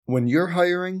When you're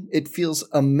hiring, it feels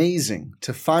amazing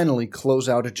to finally close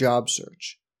out a job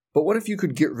search. But what if you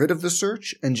could get rid of the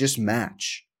search and just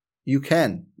match? You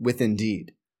can with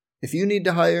Indeed. If you need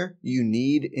to hire, you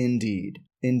need Indeed.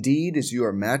 Indeed is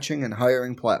your matching and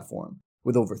hiring platform.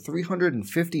 With over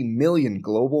 350 million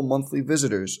global monthly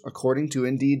visitors, according to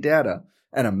Indeed data,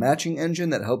 and a matching engine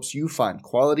that helps you find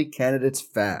quality candidates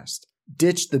fast.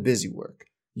 Ditch the busy work.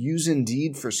 Use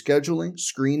Indeed for scheduling,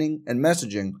 screening, and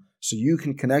messaging so you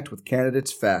can connect with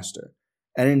candidates faster.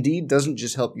 And Indeed doesn't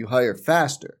just help you hire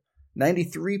faster.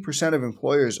 93% of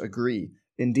employers agree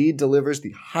Indeed delivers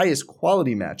the highest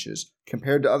quality matches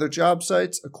compared to other job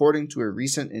sites, according to a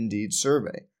recent Indeed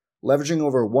survey. Leveraging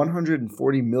over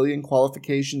 140 million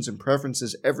qualifications and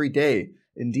preferences every day,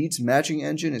 Indeed's matching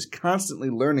engine is constantly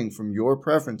learning from your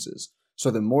preferences, so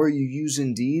the more you use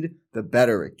Indeed, the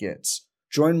better it gets.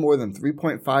 Join more than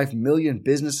 3.5 million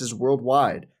businesses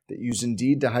worldwide that use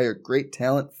Indeed to hire great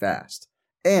talent fast.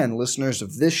 And listeners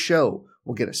of this show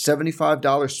will get a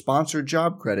 $75 sponsored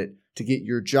job credit to get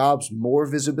your jobs more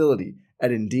visibility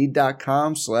at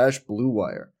Indeed.com/Blue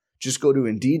Wire. Just go to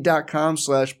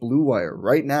Indeed.com/Blue Wire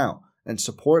right now and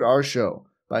support our show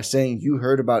by saying you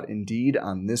heard about Indeed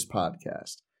on this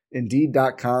podcast.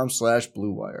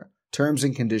 Indeed.com/Blue Wire. Terms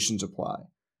and conditions apply.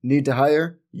 Need to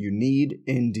hire? You need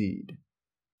Indeed.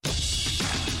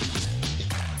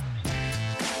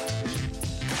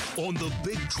 On the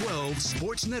Big 12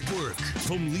 Sports Network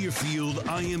from Learfield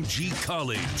IMG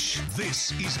College.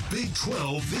 This is Big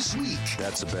 12 This Week.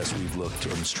 That's the best we've looked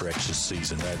on the stretch this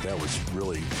season. That was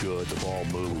really good. The ball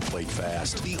moved. We played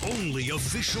fast. The only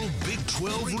official Big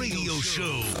 12 radio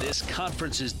show. This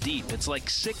conference is deep. It's like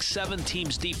 6-7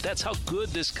 teams deep. That's how good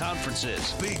this conference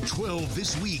is. Big 12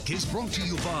 This Week is brought to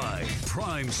you by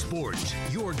Prime Sport,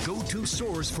 your go-to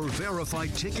source for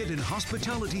verified ticket and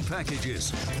hospitality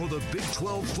packages for the Big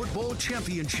 12 Football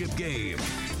Championship game.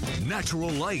 Natural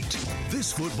Light.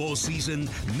 This football season,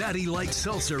 Natty Light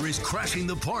Seltzer is crashing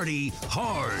the party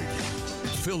hard.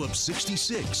 Phillips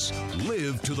 66.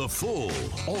 Live to the full.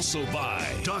 Also by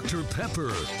Dr.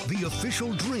 Pepper, the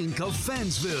official drink of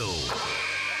Fansville.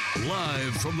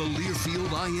 Live from the Learfield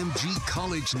IMG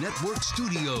College Network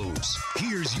studios,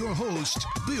 here's your host,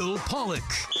 Bill Pollock.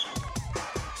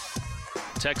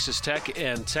 Texas Tech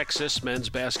and Texas men's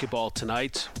basketball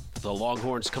tonight. The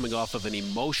Longhorns coming off of an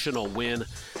emotional win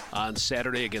on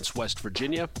Saturday against West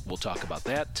Virginia. We'll talk about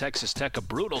that. Texas Tech, a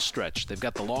brutal stretch. They've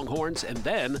got the Longhorns, and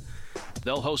then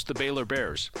they'll host the Baylor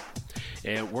Bears.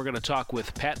 And we're going to talk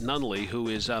with Pat Nunley, who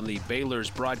is on the Baylor's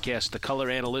broadcast, the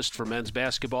color analyst for men's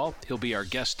basketball. He'll be our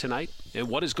guest tonight. And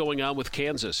what is going on with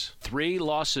Kansas? 3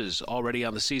 losses already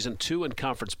on the season, 2 in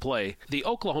conference play. The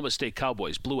Oklahoma State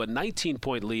Cowboys blew a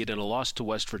 19-point lead in a loss to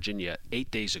West Virginia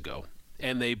 8 days ago.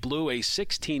 And they blew a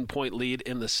 16-point lead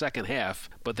in the second half,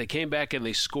 but they came back and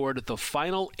they scored the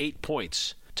final 8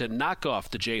 points to knock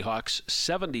off the Jayhawks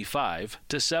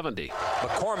 75-70.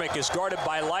 McCormick is guarded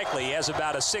by Likely. He has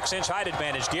about a 6-inch height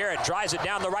advantage. Garrett drives it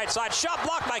down the right side. Shot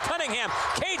blocked by Cunningham.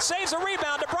 Cade saves the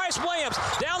rebound to Bryce Williams.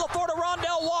 Down the floor to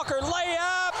Rondell Walker.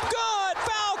 Layup. Good.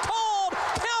 Foul called.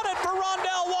 Counted for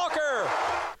Rondell Walker.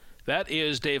 That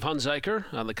is Dave Hunziker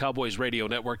on the Cowboys Radio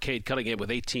Network. Cade Cunningham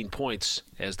with 18 points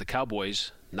as the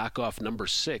Cowboys knock off number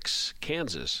 6,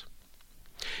 Kansas.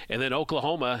 And then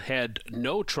Oklahoma had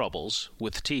no troubles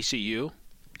with TCU,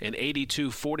 an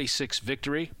 82-46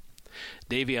 victory.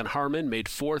 Davion Harmon made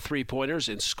 4 3-pointers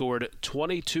and scored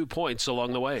 22 points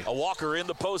along the way. A Walker in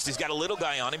the post. He's got a little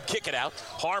guy on him. Kick it out.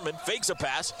 Harmon fakes a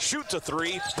pass, shoots a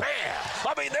 3. Bam!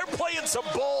 I mean, they're playing some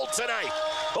ball tonight.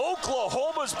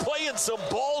 Oklahoma's playing some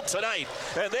ball tonight,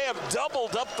 and they have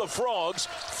doubled up the Frogs,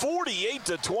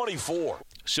 48-24.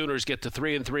 Sooners get to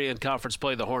 3-3 in conference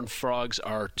play. The Horned Frogs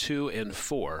are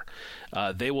 2-4.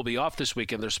 They will be off this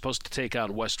weekend. They're supposed to take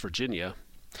on West Virginia.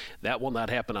 That will not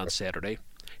happen on Saturday.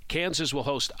 Kansas will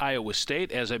host Iowa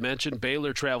State. As I mentioned,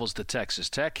 Baylor travels to Texas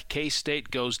Tech. K-State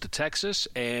goes to Texas,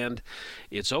 and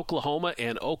it's Oklahoma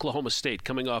and Oklahoma State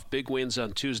coming off big wins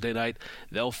on Tuesday night.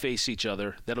 They'll face each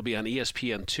other. That'll be on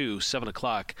ESPN2, 7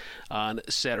 o'clock on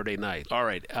Saturday night. All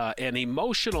right, an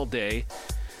emotional day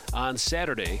on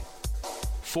Saturday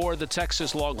for the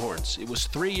Texas Longhorns. It was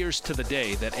 3 years to the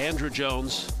day that Andrew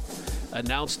Jones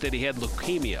announced that he had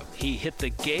leukemia. He hit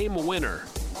the game winner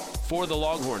for the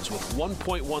Longhorns with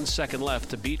 1.1 second left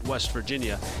to beat West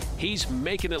Virginia. He's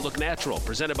making it look natural.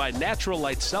 Presented by Natural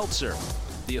Light Seltzer,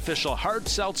 the official hard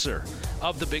seltzer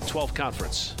of the Big 12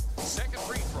 Conference. Second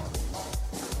free throw.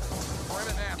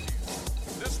 Brennan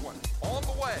Matthews. This one on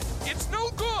the way. It's no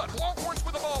good. Longhorns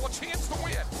with the ball. A chance to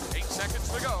win. 8 seconds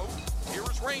to go. Here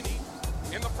is Rainey.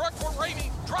 In the front court, Ramey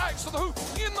drives to the hoop.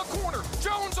 In the corner,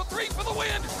 Jones a three for the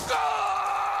win.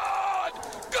 Good!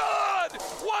 Good!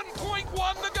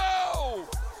 1.1 to go.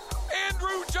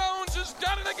 Andrew Jones has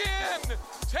done it again.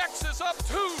 Texas up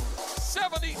 2,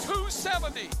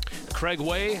 72-70. Craig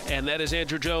Way, and that is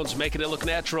Andrew Jones making it look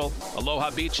natural.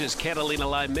 Aloha Beach's Catalina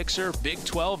Lime Mixer, Big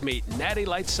 12 meet Natty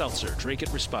Light Seltzer. Drink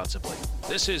it responsibly.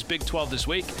 This is Big 12 This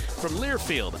Week from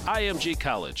Learfield IMG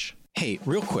College. Hey,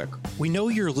 real quick, we know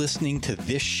you're listening to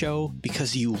this show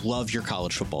because you love your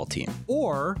college football team.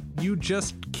 Or you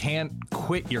just can't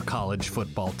quit your college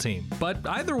football team. But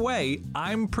either way,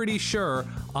 I'm pretty sure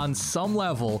on some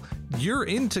level, you're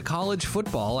into college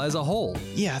football as a whole.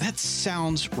 Yeah, that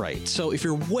sounds right. So if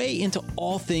you're way into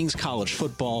all things college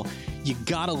football, you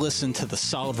gotta listen to the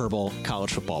Solid Verbal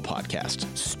College Football Podcast.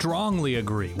 Strongly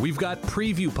agree. We've got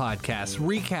preview podcasts,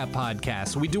 recap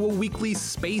podcasts. We do a weekly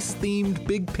space-themed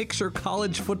big picture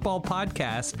college football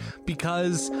podcast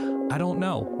because, I don't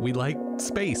know, we like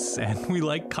space and we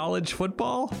like college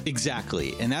football.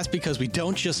 Exactly. And that's because we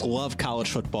don't just love college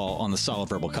football on the Solid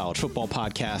Verbal College Football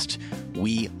Podcast.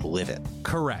 We live it.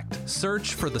 Correct.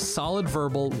 Search for the Solid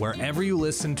Verbal wherever you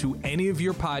listen to any of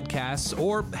your podcasts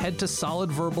or head to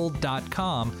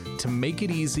solidverbal.com to make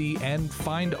it easy and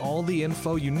find all the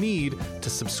info you need to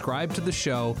subscribe to the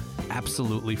show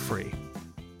absolutely free.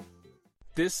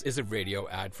 This is a radio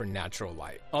ad for Natural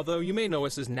Light, although you may know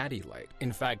us as Natty Light.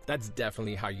 In fact, that's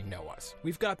definitely how you know us.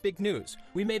 We've got big news.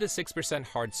 We made a 6%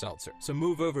 hard seltzer, so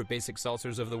move over basic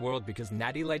seltzers of the world because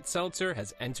Natty Light Seltzer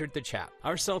has entered the chat.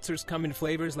 Our seltzers come in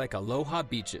flavors like Aloha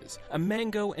Beaches, a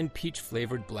mango and peach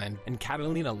flavored blend, and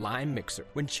Catalina Lime Mixer,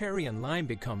 when cherry and lime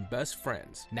become best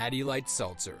friends. Natty Light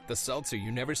Seltzer, the seltzer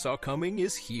you never saw coming,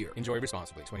 is here. Enjoy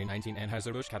responsibly. 2019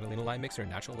 Anheuser-Busch Catalina Lime Mixer,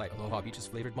 Natural Light, Aloha Beaches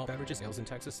flavored malt beverages, ales in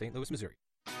Texas, St. Louis, Missouri.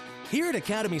 Here at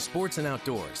Academy Sports and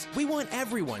Outdoors, we want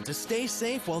everyone to stay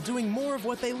safe while doing more of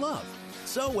what they love.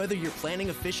 So whether you're planning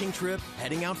a fishing trip,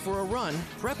 heading out for a run,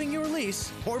 prepping your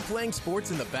lease, or playing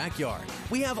sports in the backyard,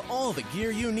 we have all the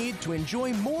gear you need to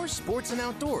enjoy more sports and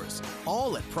outdoors,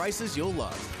 all at prices you'll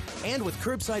love. And with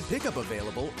curbside pickup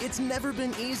available, it's never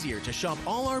been easier to shop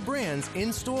all our brands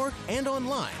in-store and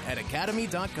online at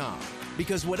academy.com.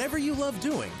 Because whatever you love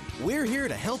doing, we're here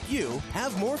to help you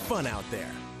have more fun out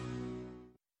there.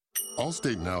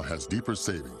 Allstate now has deeper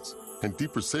savings, and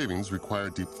deeper savings require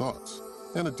deep thoughts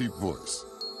and a deep voice,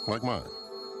 like mine.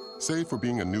 Save for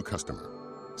being a new customer.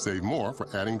 Save more for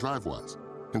adding DriveWise,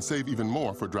 and save even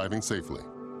more for driving safely.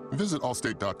 Visit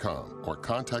Allstate.com or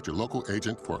contact your local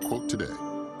agent for a quote today.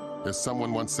 As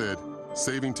someone once said,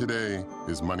 saving today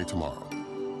is money tomorrow.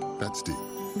 That's deep.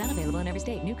 Not available in every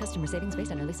state. New customer savings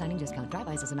based on early signing discount.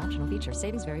 DriveWise is an optional feature.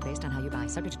 Savings vary based on how you buy.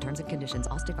 Subject to terms and conditions.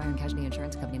 Allstate Fire and Casualty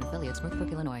Insurance Company and affiliates,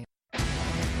 Northbrook, Illinois.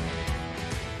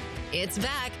 It's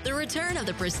back, the return of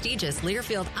the prestigious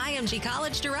Learfield IMG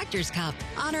College Directors Cup,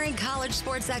 honoring college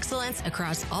sports excellence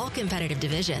across all competitive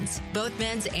divisions, both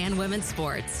men's and women's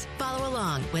sports. Follow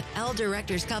along with L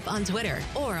Directors Cup on Twitter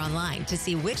or online to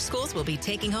see which schools will be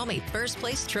taking home a first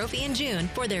place trophy in June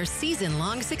for their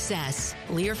season-long success.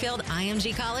 Learfield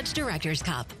IMG College Directors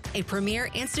Cup, a premier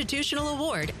institutional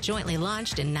award jointly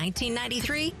launched in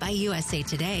 1993 by USA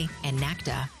Today and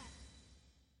NACDA.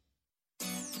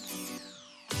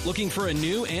 Looking for a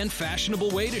new and fashionable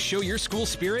way to show your school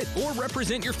spirit or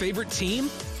represent your favorite team?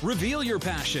 Reveal your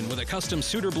passion with a custom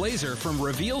suit or blazer from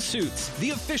Reveal Suits,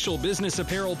 the official business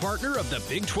apparel partner of the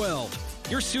Big 12.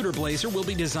 Your suit or blazer will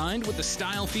be designed with the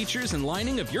style, features, and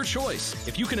lining of your choice.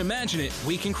 If you can imagine it,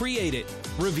 we can create it.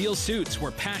 Reveal Suits,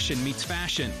 where passion meets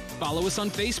fashion. Follow us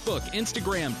on Facebook,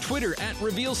 Instagram, Twitter at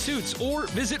Reveal Suits, or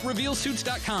visit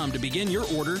RevealSuits.com to begin your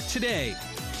order today.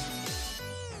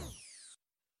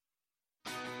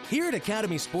 Here at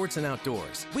Academy Sports and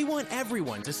Outdoors, we want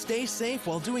everyone to stay safe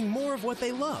while doing more of what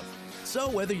they love. So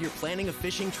whether you're planning a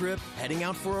fishing trip, heading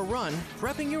out for a run,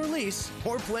 prepping your lease,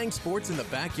 or playing sports in the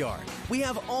backyard, we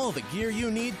have all the gear you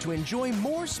need to enjoy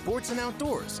more sports and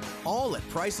outdoors, all at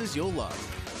prices you'll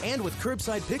love. And with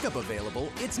curbside pickup available,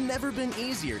 it's never been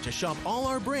easier to shop all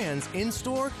our brands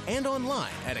in-store and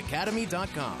online at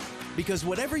academy.com. Because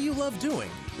whatever you love doing,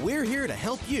 we're here to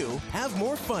help you have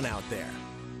more fun out there.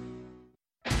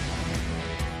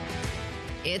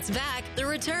 It's back, the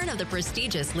return of the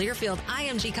prestigious Learfield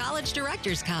IMG College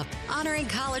Directors Cup, honoring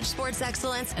college sports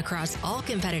excellence across all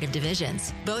competitive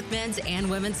divisions, both men's and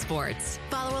women's sports.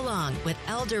 Follow along with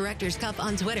L Directors Cup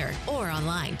on Twitter or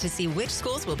online to see which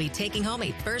schools will be taking home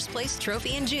a first place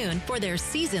trophy in June for their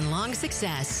season-long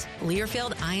success.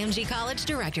 Learfield IMG College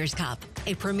Directors Cup,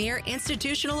 a premier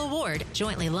institutional award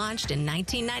jointly launched in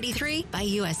 1993 by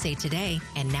USA Today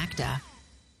and NACDA.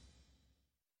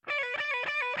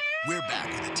 We're back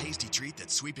with a tasty treat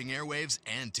that's sweeping airwaves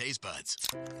and taste buds.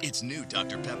 It's new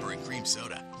Dr. Pepper and Cream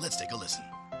Soda. Let's take a listen.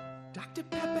 Dr.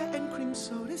 Pepper and Cream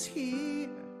Soda's here.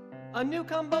 A new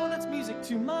combo that's music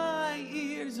to my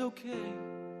ears, okay.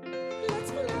 Let's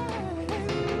play.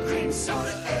 Cream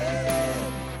Soda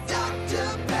and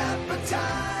Dr. Pepper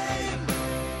time.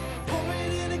 Pour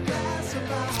it in a glass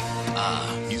of ice.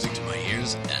 Ah, music to my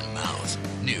ears and mouth.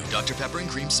 New Dr. Pepper and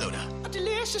Cream Soda. A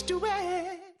delicious duet.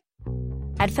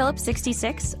 At Phillips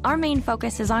 66, our main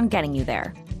focus is on getting you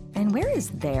there. And where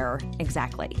is there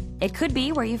exactly? It could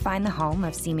be where you find the home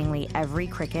of seemingly every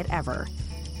cricket ever.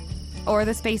 Or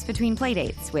the space between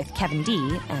playdates with Kevin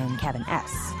D and Kevin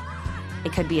S.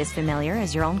 It could be as familiar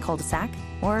as your own cul-de-sac,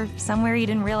 or somewhere you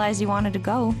didn't realize you wanted to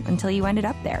go until you ended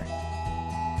up there.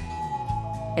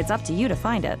 It's up to you to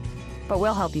find it, but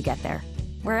we'll help you get there,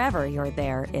 wherever your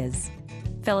there is.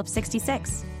 Phillips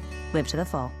 66. Live to the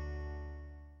full.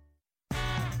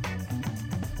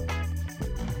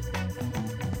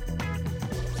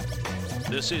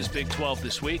 This is Big 12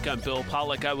 This Week. I'm Bill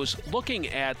Pollack. I was looking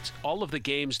at all of the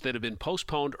games that have been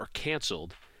postponed or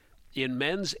canceled in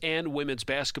men's and women's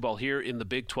basketball here in the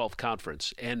Big 12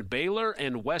 Conference. And Baylor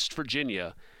and West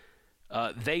Virginia,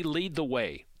 they lead the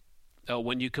way.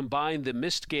 When you combine the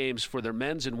missed games for their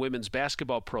men's and women's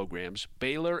basketball programs,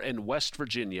 Baylor and West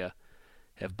Virginia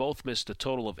have both missed a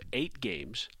total of 8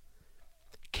 games.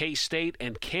 K-State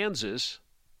and Kansas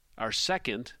are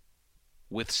second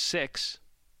with 6.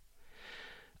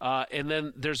 And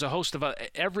then there's a host of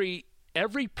every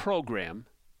program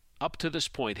up to this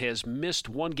point has missed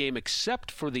one game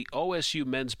except for the OSU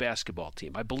men's basketball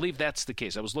team. I believe that's the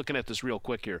case. I was looking at this real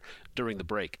quick here during the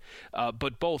break.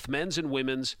 But both men's and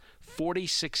women's,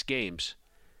 46 games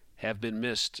have been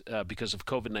missed because of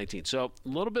COVID-19. So a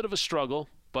little bit of a struggle,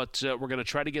 but we're going to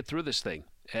try to get through this thing.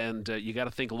 And you got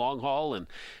to think long haul, and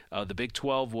the Big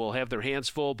 12 will have their hands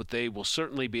full, but they will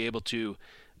certainly be able to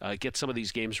get some of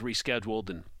these games rescheduled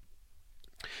and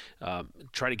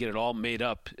try to get it all made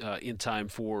up in time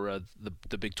for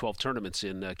the Big 12 tournaments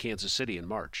in Kansas City in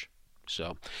March.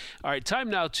 So, all right,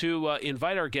 time now to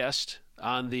invite our guest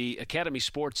on the Academy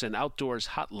Sports and Outdoors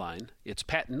Hotline. It's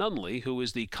Pat Nunley, who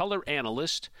is the color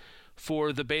analyst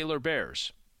for the Baylor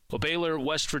Bears. Well, Baylor,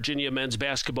 West Virginia men's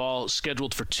basketball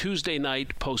scheduled for Tuesday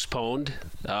night, postponed.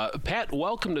 Pat,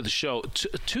 welcome to the show.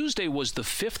 Tuesday was the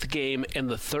 5th game and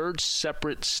the 3rd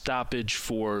separate stoppage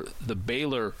for the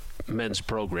Baylor men's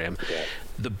program. Yeah.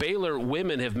 The Baylor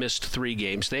women have missed 3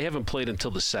 games. They haven't played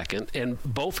until the 2nd. And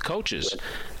both coaches,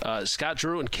 Scott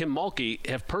Drew and Kim Mulkey,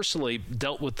 have personally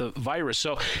dealt with the virus.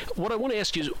 So what I want to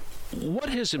ask you is, what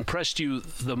has impressed you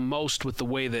the most with the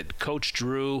way that Coach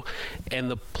Drew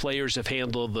and the players have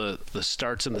handled the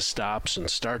starts and the stops and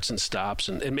starts and stops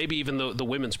and maybe even the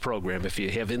women's program, if you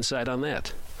have insight on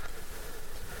that?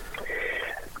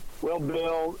 Well,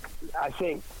 Bill, I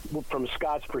think from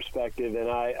Scott's perspective, and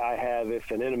I have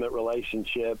an intimate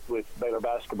relationship with Baylor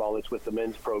basketball, it's with the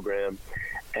men's program.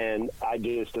 And I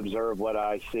just observe what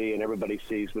I see and everybody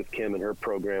sees with Kim and her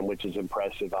program, which is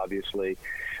impressive, obviously.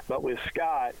 But with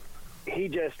Scott, he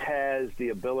just has the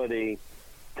ability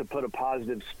to put a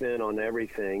positive spin on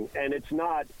everything. And it's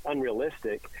not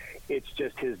unrealistic. It's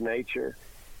just his nature.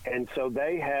 And so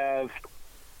they have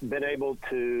been able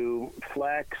to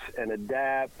flex and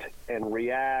adapt and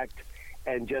react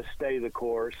and just stay the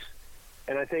course.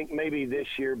 And I think maybe this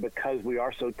year, because we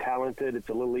are so talented, it's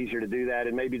a little easier to do that.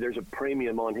 And maybe there's a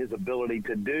premium on his ability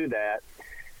to do that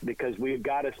because we've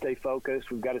got to stay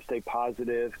focused. We've got to stay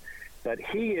positive. But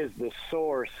he is the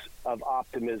source of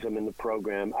optimism in the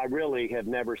program. I really have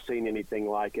never seen anything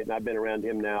like it. And I've been around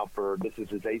him now this is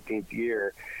his 18th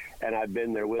year, and I've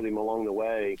been there with him along the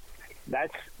way.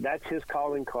 That's his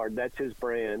calling card. That's his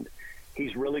brand.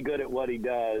 He's really good at what he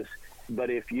does.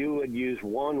 But if you would use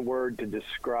one word to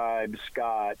describe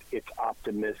Scott, it's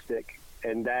optimistic.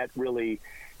 And that really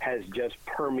has just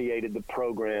permeated the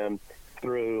program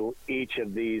through each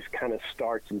of these kind of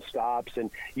starts and stops.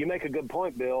 And you make a good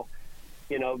point, Bill.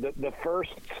 You know, the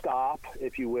first stop,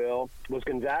 if you will, was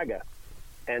Gonzaga.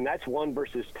 And that's 1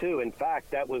 versus 2. In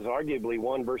fact, that was arguably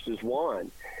 1 versus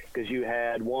 1 because you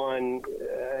had one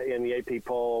in the AP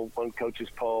poll, one coach's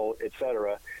poll, et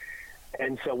cetera.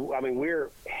 And so, I mean, we're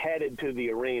headed to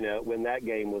the arena when that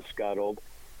game was scuttled.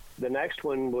 The next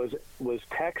one was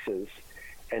Texas,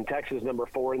 and Texas, number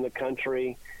 4 in the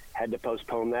country, had to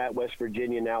postpone that. West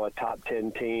Virginia, now a top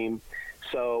 10 team.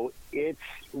 So it's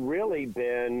really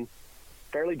been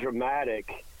fairly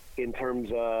dramatic in terms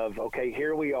of, okay,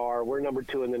 here we are. We're number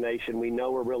 2 in the nation. We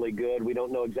know we're really good. We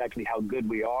don't know exactly how good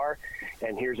we are,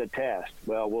 and here's a test.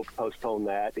 Well, we'll postpone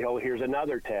that. Here's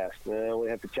another test. Well, we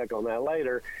have to check on that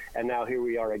later, and now here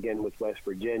we are again with West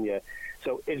Virginia.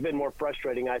 So it's been more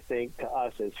frustrating, I think, to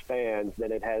us as fans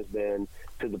than it has been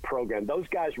to the program. Those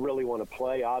guys really want to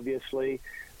play, obviously,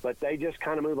 but they just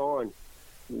kind of move on.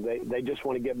 They just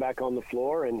want to get back on the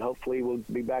floor, and hopefully we'll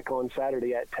be back on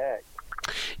Saturday at Tech.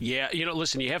 Yeah,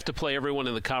 listen, you have to play everyone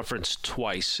in the conference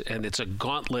twice, and it's a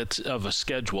gauntlet of a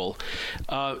schedule.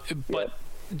 But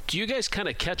do you guys kind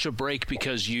of catch a break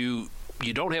because you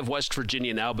don't have West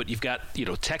Virginia now, but you've got,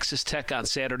 Texas Tech on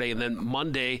Saturday, and then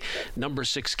Monday, number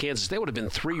 6 Kansas. They would have been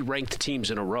 3 ranked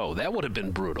teams in a row. That would have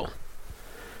been brutal.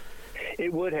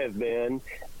 It would have been.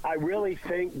 I really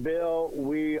think, Bill,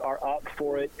 we are up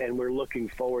for it, and we're looking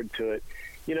forward to it.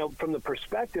 From the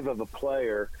perspective of a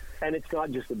player, and it's not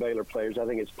just the Baylor players, I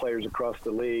think it's players across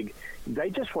the league,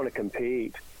 they just want to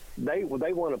compete. They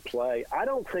want to play. I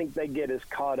don't think they get as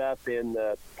caught up in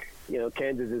the,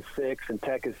 Kansas is 6 and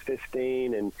Tech is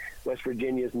 15 and West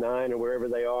Virginia is 9 or wherever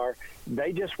they are.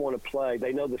 They just want to play.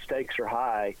 They know the stakes are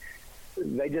high.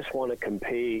 They just want to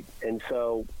compete. And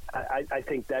so I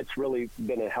think that's really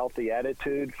been a healthy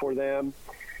attitude for them.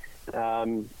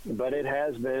 But it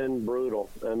has been brutal.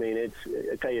 I mean,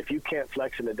 I tell you, if you can't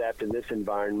flex and adapt in this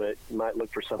environment, you might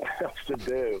look for something else to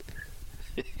do.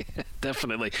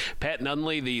 Definitely. Pat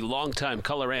Nunley, the longtime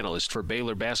color analyst for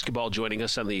Baylor basketball, joining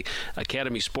us on the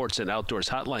Academy Sports and Outdoors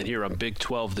hotline here on Big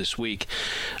 12 this week.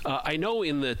 I know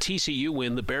in the TCU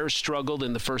win, the Bears struggled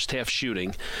in the first half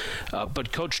shooting,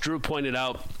 but Coach Drew pointed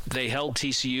out they held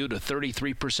TCU to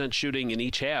 33% shooting in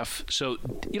each half. So,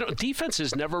 defense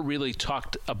is never really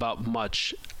talked about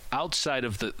much outside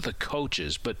of the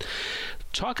coaches, but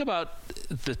talk about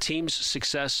the team's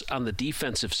success on the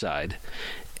defensive side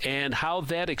and how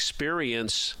that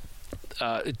experience,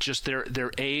 just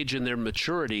their age and their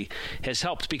maturity has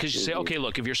helped. Because you say, okay,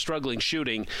 look, if you're struggling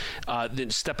shooting,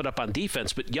 then step it up on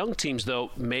defense. But young teams,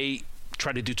 though, may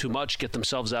try to do too much, get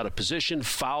themselves out of position,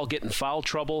 get in foul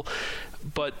trouble.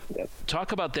 But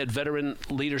talk about that veteran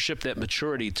leadership, that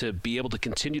maturity to be able to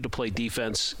continue to play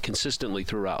defense consistently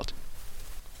throughout.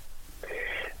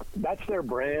 That's their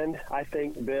brand, I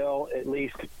think, Bill, at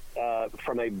least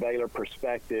from a Baylor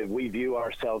perspective. We view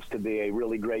ourselves to be a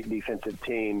really great defensive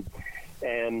team,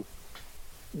 and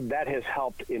that has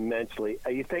helped immensely.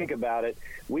 You think about it,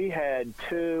 we had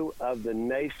 2 of the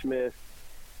Naismith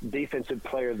Defensive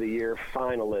Player of the Year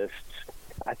finalists.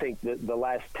 I think the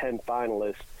last 10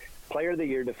 finalists, Player of the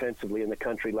Year defensively in the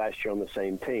country last year on the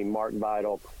same team, Mark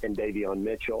Vidal and Davion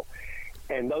Mitchell.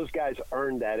 And those guys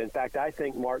earned that. In fact, I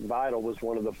think Mark Vidal was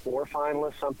one of the 4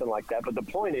 finalists, something like that. But the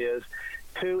point is,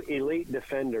 2 elite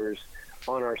defenders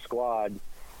on our squad,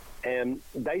 and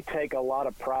they take a lot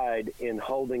of pride in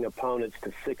holding opponents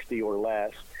to 60 or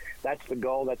less. That's the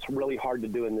goal. That's really hard to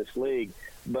do in this league.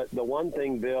 But the one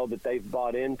thing, Bill, that they've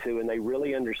bought into and they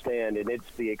really understand, and it's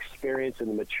the experience and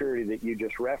the maturity that you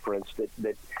just referenced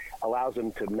that allows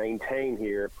them to maintain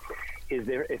here, is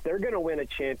if they're going to win a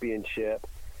championship,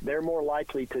 they're more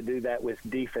likely to do that with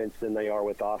defense than they are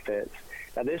with offense.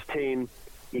 Now, this team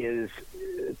is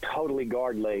totally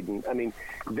guard-laden. I mean,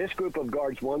 this group of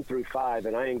guards 1 through 5,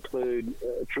 and I include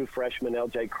true freshman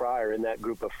L.J. Cryer in that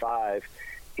group of 5,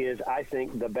 is, I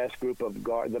think, the best group of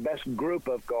guards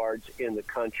in the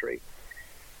country.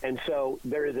 And so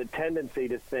there is a tendency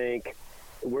to think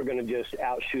we're going to just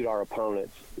outshoot our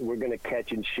opponents. We're going to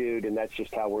catch and shoot, and that's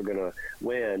just how we're going to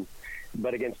win.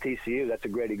 But against TCU, that's a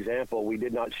great example. We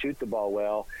did not shoot the ball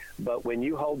well, but when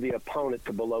you hold the opponent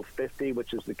to below 50,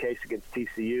 which is the case against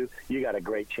TCU, you got a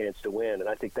great chance to win. And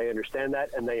I think they understand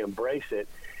that, and they embrace it.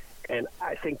 And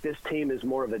I think this team is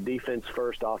more of a defense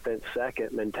first, offense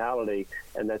second mentality,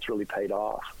 and that's really paid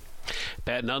off.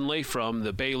 Pat Nunley from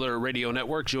the Baylor Radio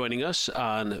Network joining us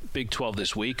on Big 12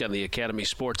 this week on the Academy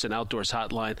Sports and Outdoors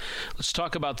hotline. Let's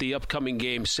talk about the upcoming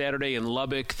game Saturday in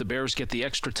Lubbock. The Bears get the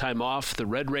extra time off. The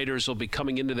Red Raiders will be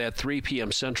coming into that 3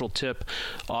 p.m. Central tip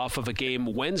off of a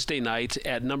game Wednesday night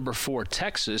at number 4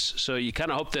 Texas. So you kind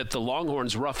of hope that the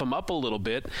Longhorns rough them up a little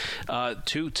bit.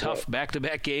 2 tough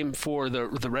back-to-back game for the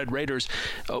Red Raiders.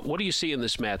 What do you see in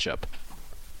this matchup?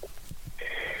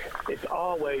 It's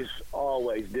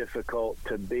always difficult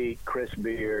to beat Chris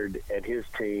Beard and his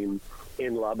team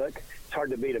in Lubbock. It's hard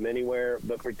to beat them anywhere,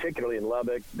 but particularly in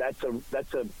Lubbock, that's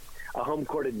a home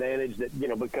court advantage that,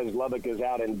 because Lubbock is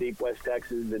out in deep West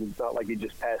Texas and it's not like you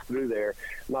just pass through there,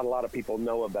 not a lot of people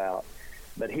know about.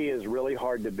 But he is really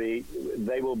hard to beat.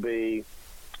 They will be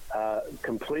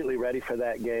completely ready for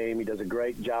that game. He does a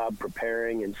great job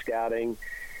preparing and scouting.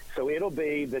 So it'll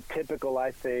be the typical,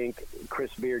 I think,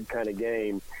 Chris Beard kind of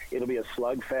game. It'll be a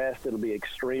slugfest. It'll be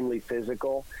extremely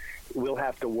physical. We'll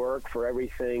have to work for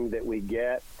everything that we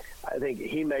get. I think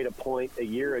he made a point a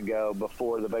year ago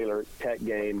before the Baylor Tech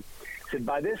game. Said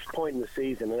by this point in the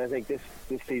season, and I think this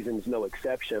season's no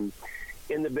exception,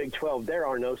 in the Big 12, there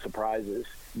are no surprises.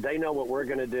 They know what we're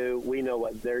going to do. We know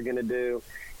what they're going to do.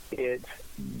 It's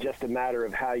just a matter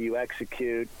of how you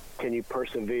execute. Can you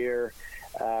persevere?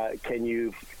 Can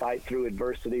you fight through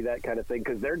adversity, that kind of thing?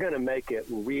 Because they're going to make it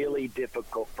really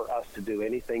difficult for us to do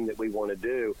anything that we want to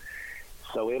do.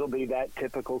 So it'll be that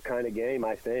typical kind of game,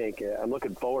 I think. I'm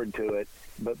looking forward to it.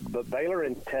 But Baylor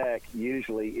and Tech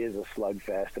usually is a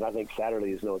slugfest, and I think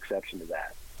Saturday is no exception to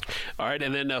that. All right,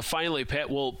 and then finally, Pat,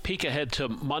 we'll peek ahead to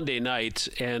Monday night,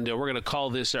 and we're going to call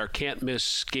this our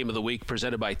can't-miss game of the week,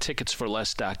 presented by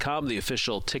TicketsForLess.com, the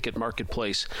official ticket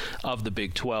marketplace of the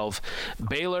Big 12.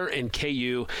 Baylor and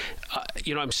KU,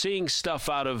 I'm seeing stuff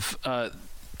out of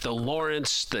the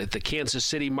Lawrence, the Kansas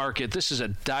City market. This is a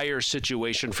dire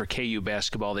situation for KU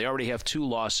basketball. They already have 2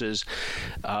 losses.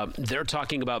 They're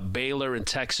talking about Baylor and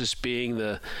Texas being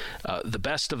the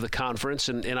best of the conference,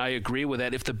 and I agree with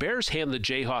that. If the Bears hand the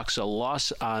Jayhawks a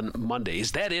loss on Monday,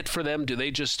 is that it for them? Do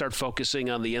they just start focusing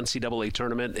on the NCAA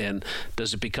tournament, and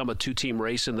does it become a 2-team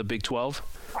race in the Big 12?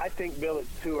 I think, Bill,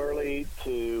 it's too early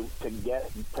to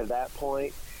get to that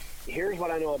point. Here's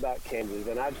what I know about Kansas,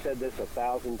 and I've said this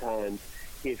 1,000 times.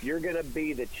 If you're going to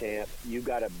be the champ, you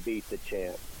got to beat the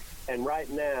champ. And right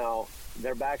now,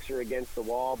 their backs are against the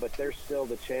wall, but they're still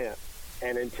the champ.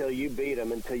 And until you beat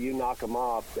them, until you knock them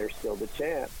off, they're still the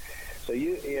champ. So,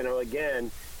 again,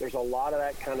 there's a lot of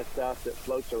that kind of stuff that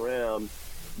floats around.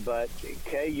 But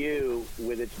KU,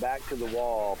 with its back to the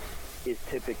wall, is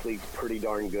typically pretty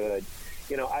darn good.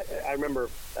 I remember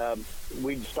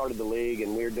we started the league,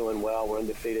 and we were doing well. We're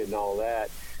undefeated and all that.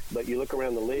 But you look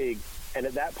around the league, and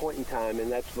at that point in time,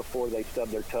 and that's before they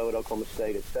stubbed their toe at Oklahoma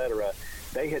State, et cetera,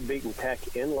 they had beaten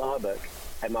Tech in Lubbock.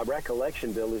 And my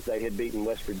recollection, Bill, is they had beaten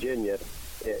West Virginia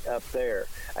up there.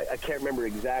 I can't remember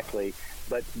exactly,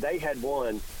 but they had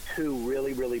won 2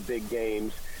 really, really big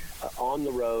games on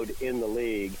the road in the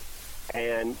league.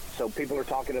 And so people are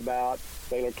talking about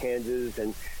Baylor, Kansas,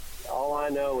 and all I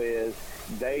know is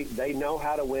they know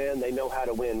how to win. They know how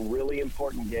to win really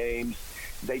important games.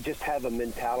 They just have a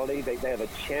mentality. They have a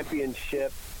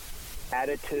championship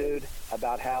attitude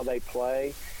about how they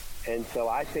play. And so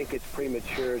I think it's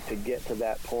premature to get to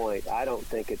that point. I don't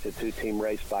think it's a 2-team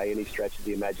race by any stretch of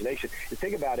the imagination. And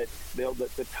think about it, Bill,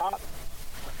 the top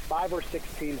 5 or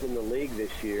 6 teams in the league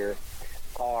this year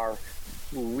are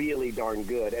really darn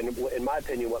good. And in my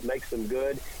opinion, what makes them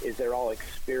good is they're all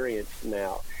experienced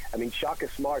now. I mean, Shaka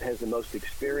Smart has the most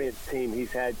experienced team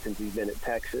he's had since he's been at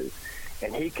Texas.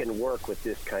 And he can work with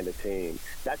this kind of team.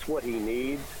 That's what he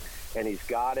needs, and he's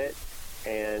got it.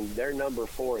 And they're number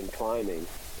 4 in climbing.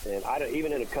 And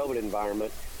even in a COVID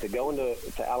environment, to go into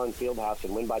Allen Fieldhouse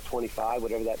and win by 25,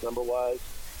 whatever that number was,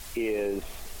 is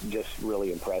just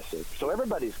really impressive. So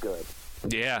everybody's good.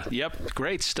 Yeah, yep,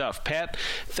 great stuff. Pat,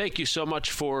 thank you so much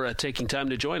for taking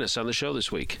time to join us on the show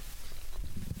this week.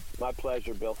 My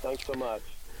pleasure, Bill. Thanks so much.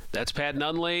 That's Pat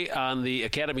Nunley on the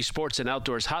Academy Sports and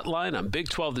Outdoors Hotline on Big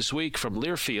 12 This Week from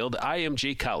Learfield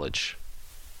IMG College.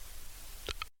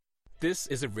 This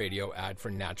is a radio ad for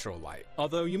Natural Light.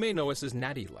 Although you may know us as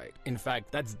Natty Light. In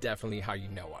fact, that's definitely how you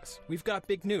know us. We've got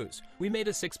big news. We made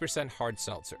a 6% hard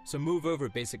seltzer. So move over,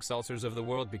 basic seltzers of the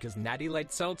world, because Natty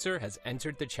Light Seltzer has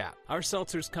entered the chat. Our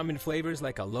seltzers come in flavors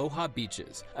like Aloha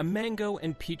Beaches, a mango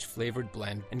and peach flavored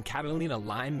blend, and Catalina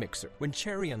Lime Mixer, when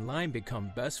cherry and lime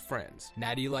become best friends.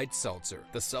 Natty Light Seltzer.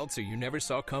 The seltzer you never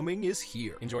saw coming is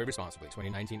here. Enjoy responsibly.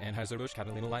 2019 Anheuser-Busch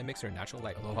Catalina Lime Mixer and Natural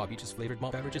Light Aloha Beaches flavored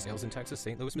malt beverages. Sales in Texas,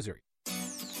 St. Louis, Missouri.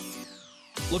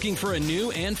 Looking for a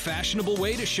new and fashionable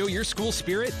way to show your school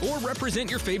spirit or represent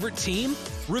your favorite team?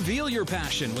 Reveal your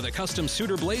passion with a custom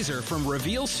suit or blazer from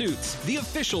Reveal Suits, the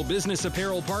official business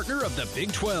apparel partner of the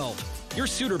Big 12. Your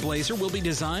suit or blazer will be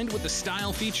designed with the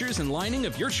style, features, and lining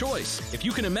of your choice. If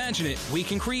you can imagine it, we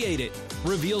can create it.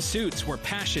 Reveal Suits, where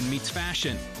passion meets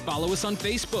fashion. Follow us on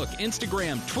Facebook,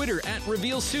 Instagram, Twitter at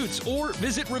Reveal Suits, or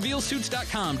visit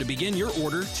RevealSuits.com to begin your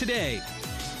order today.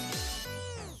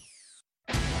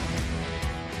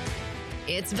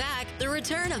 It's back. The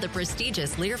return of the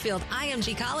prestigious Learfield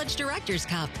IMG College Directors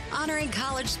Cup, honoring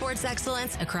college sports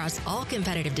excellence across all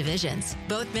competitive divisions,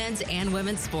 both men's and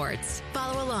women's sports.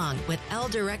 Follow along with L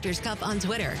Directors Cup on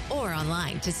Twitter or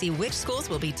online to see which schools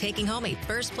will be taking home a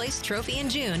first place trophy in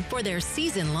June for their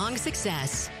season-long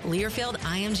success. Learfield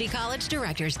IMG College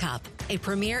Directors Cup, a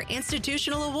premier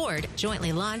institutional award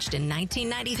jointly launched in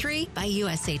 1993 by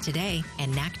USA Today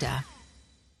and NACDA.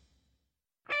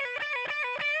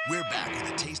 We're back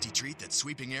with a tasty treat that's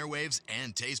sweeping airwaves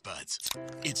and taste buds.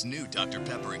 It's new Dr.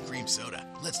 Pepper and Cream Soda.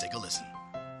 Let's take a listen.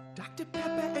 Dr.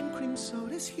 Pepper and Cream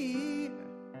Soda's here.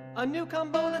 A new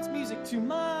combo that's music to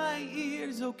my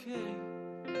ears, okay.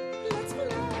 Let's play.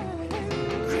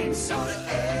 Cream Soda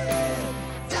and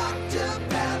Dr.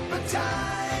 Pepper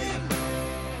time.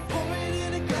 Pour it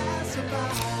in a glass of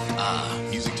ice. Ah,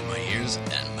 music to my ears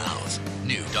and mouth.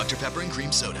 New Dr. Pepper and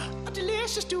Cream Soda. A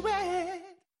delicious duet.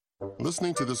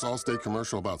 Listening to this Allstate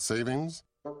commercial about savings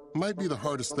might be the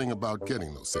hardest thing about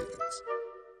getting those savings.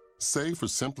 Save for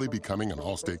simply becoming an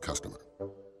Allstate customer.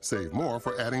 Save more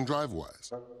for adding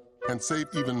DriveWise. And save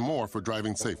even more for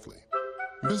driving safely.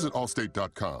 Visit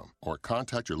Allstate.com or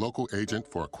contact your local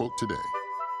agent for a quote today.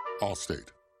 Allstate.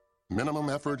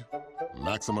 Minimum effort,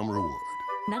 maximum reward.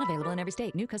 Not available in every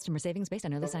state. New customer savings based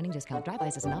on early signing discount.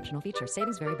 Drive-bys is an optional feature.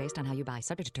 Savings vary based on how you buy.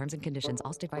 Subject to terms and conditions.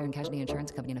 Allstate Fire and Casualty Insurance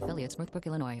Company and affiliates. Northbrook,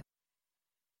 Illinois.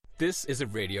 This is a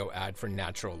radio ad for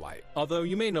Natural Light, although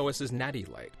you may know us as Natty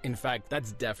Light. In fact,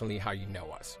 that's definitely how you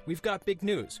know us. We've got big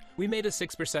news. We made a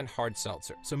 6% hard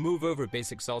seltzer, so move over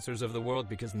basic seltzers of the world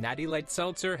because Natty Light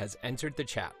Seltzer has entered the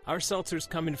chat. Our seltzers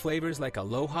come in flavors like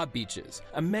Aloha Beaches,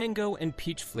 a mango and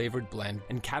peach flavored blend,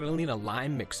 and Catalina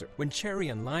Lime Mixer, when cherry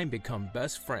and lime become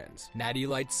best friends. Natty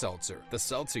Light Seltzer, the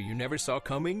seltzer you never saw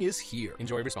coming, is here.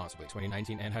 Enjoy responsibly.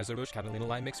 2019 Anheuser-Busch Catalina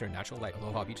Lime Mixer and Natural Light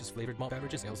Aloha Beaches flavored malt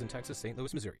beverages, sales in Texas, St.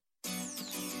 Louis, Missouri.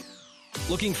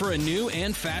 Looking for a new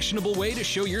and fashionable way to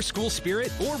show your school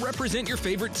spirit or represent your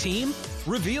favorite team?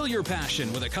 Reveal your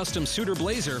passion with a custom suit or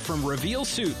blazer from Reveal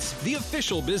Suits, the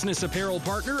official business apparel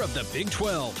partner of the Big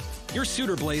 12. Your suit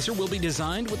or blazer will be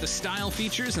designed with the style,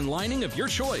 features, and lining of your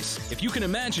choice. If you can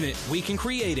imagine it, we can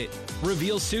create it.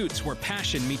 Reveal Suits, where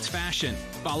passion meets fashion.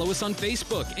 Follow us on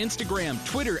Facebook, Instagram,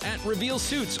 Twitter at Reveal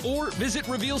Suits, or visit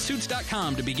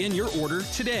RevealSuits.com to begin your order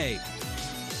today.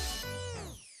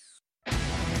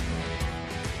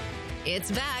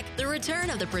 It's back, the return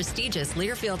of the prestigious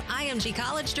Learfield IMG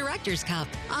College Directors Cup,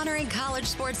 honoring college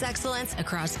sports excellence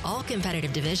across all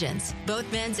competitive divisions, both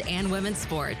men's and women's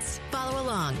sports. Follow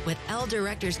along with L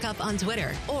Directors Cup on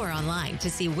Twitter or online to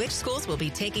see which schools will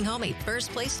be taking home a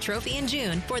first-place trophy in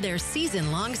June for their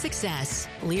season-long success.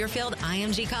 Learfield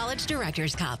IMG College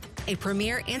Directors Cup, a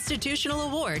premier institutional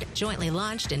award jointly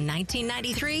launched in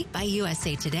 1993 by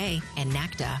USA Today and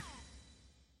NACDA.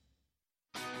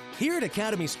 Here at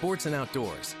Academy Sports and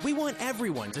Outdoors, we want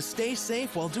everyone to stay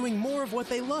safe while doing more of what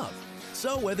they love.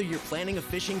 So whether you're planning a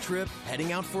fishing trip,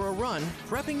 heading out for a run,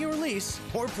 prepping your lease,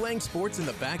 or playing sports in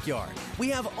the backyard, we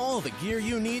have all the gear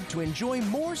you need to enjoy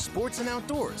more sports and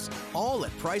outdoors, all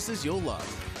at prices you'll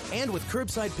love. And with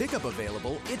curbside pickup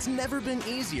available, it's never been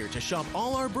easier to shop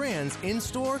all our brands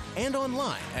in-store and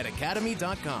online at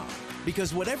academy.com.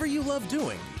 Because whatever you love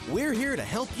doing, we're here to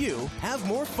help you have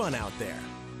more fun out there.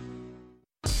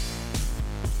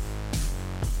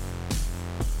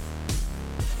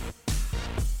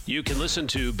 You can listen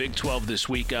to Big 12 this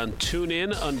week on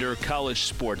TuneIn under College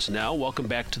Sports Now. Welcome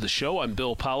back to the show. I'm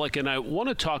Bill Pollack, and I want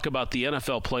to talk about the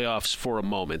NFL playoffs for a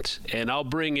moment. And I'll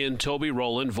bring in Toby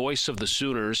Rowland, voice of the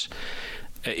Sooners,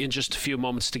 in just a few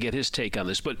moments to get his take on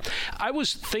this. But I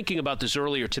was thinking about this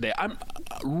earlier today. I'm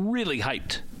really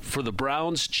hyped for the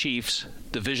Browns-Chiefs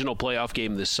divisional playoff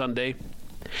game this Sunday,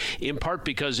 in part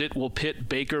because it will pit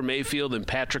Baker Mayfield and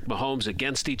Patrick Mahomes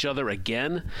against each other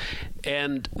again.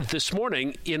 And this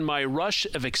morning, in my rush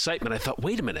of excitement, I thought,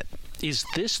 wait a minute, is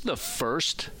this the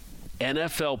first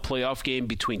NFL playoff game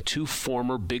between two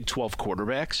former Big 12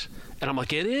 quarterbacks? And I'm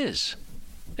like, it is.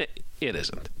 It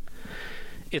isn't.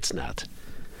 It's not.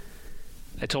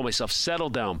 I told myself, settle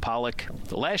down, Pollack.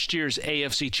 Last year's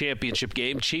AFC Championship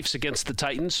game, Chiefs against the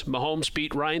Titans, Mahomes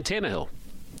beat Ryan Tannehill.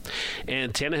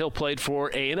 And Tannehill played for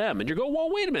A&M. And you're going,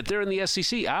 well, wait a minute, they're in the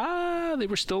SEC. They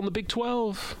were still in the Big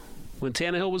 12. When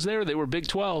Tannehill was there, they were Big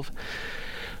 12.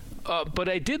 But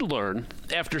I did learn,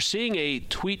 after seeing a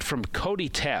tweet from Cody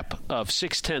Tapp of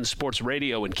 610 Sports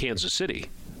Radio in Kansas City,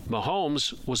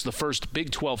 Mahomes was the first Big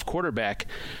 12 quarterback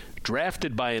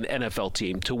drafted by an NFL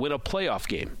team to win a playoff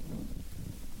game.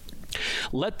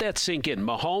 Let that sink in.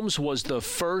 Mahomes was the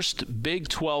first Big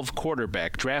 12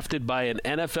 quarterback drafted by an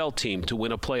NFL team to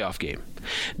win a playoff game.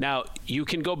 Now, you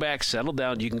can go back, settle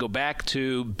down. You can go back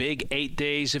to Big 8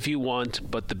 days if you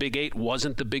want, but the Big 8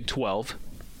 wasn't the Big 12.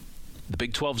 The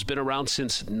Big 12's been around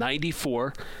since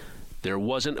 94. There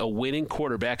wasn't a winning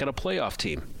quarterback on a playoff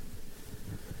team.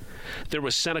 There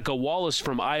was Seneca Wallace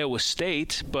from Iowa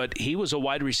State, but he was a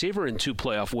wide receiver in 2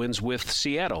 playoff wins with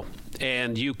Seattle.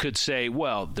 And you could say,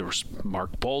 well, there was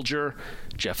Mark Bolger,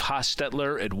 Jeff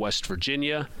Hostetler at West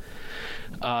Virginia.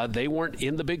 They weren't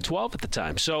in the Big 12 at the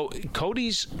time. So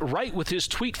Cody's right with his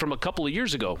tweet from a couple of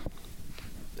years ago.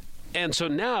 And so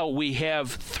now we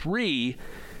have 3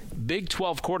 Big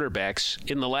 12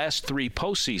 quarterbacks in the last 3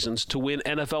 postseasons to win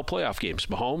NFL playoff games.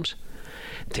 Mahomes,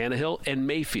 Tannehill, and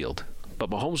Mayfield. But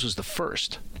Mahomes was the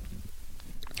first.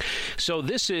 So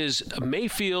this is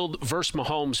Mayfield versus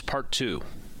Mahomes Part 2.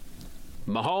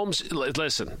 Mahomes,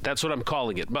 listen, that's what I'm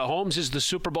calling it. Mahomes is the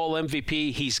Super Bowl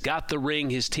MVP. He's got the ring.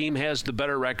 His team has the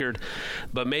better record.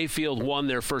 But Mayfield won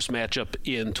their first matchup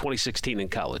in 2016 in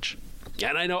college.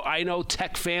 And I know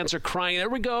Tech fans are crying. There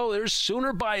we go. There's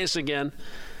Sooner bias again.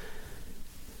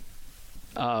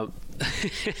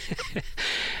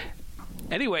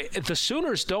 Anyway, the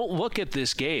Sooners don't look at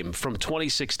this game from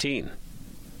 2016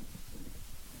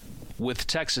 with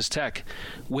Texas Tech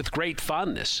with great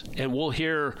fondness. And we'll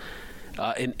hear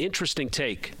an interesting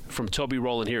take from Toby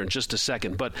Rowland here in just a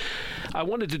second. But I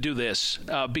wanted to do this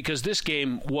because this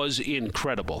game was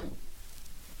incredible.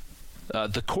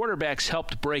 The quarterbacks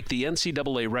helped break the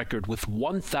NCAA record with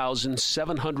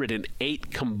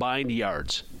 1,708 combined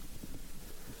yards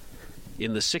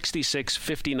in the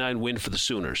 66-59 win for the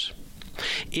Sooners.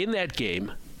 In that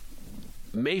game,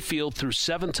 Mayfield threw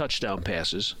 7 touchdown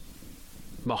passes.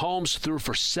 Mahomes threw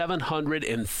for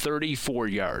 734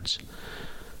 yards.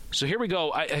 So here we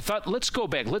go. I thought, let's go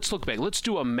back. Let's look back. Let's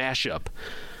do a mashup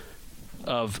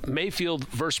of Mayfield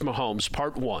versus Mahomes,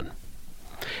 Part 1.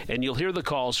 And you'll hear the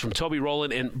calls from Toby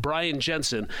Rowland and Brian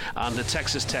Jensen on the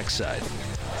Texas Tech side.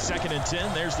 2nd and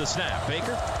 10. There's the snap.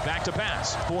 Baker back to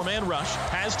pass. 4-man rush.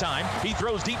 Has time. He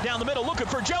throws deep down the middle looking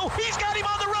for Joe. He's got him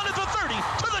on the run at the 30,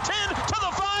 to the 10, to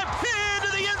the 5, into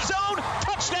the end zone.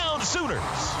 Touchdown Sooners.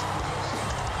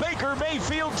 Baker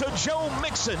Mayfield to Joe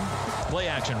Mixon. Play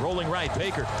action, rolling right.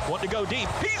 Baker wanting to go deep.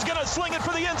 He's going to sling it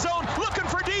for the end zone. Looking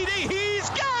for D.D. He's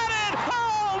got it.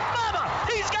 Oh, mama.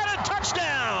 He's got a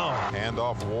touchdown.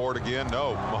 Handoff Ward again.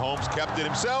 No. Mahomes kept it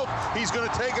himself. He's going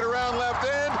to take it around left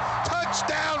end.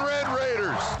 Touchdown, Red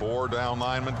Raiders. 4 down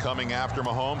linemen coming after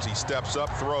Mahomes. He steps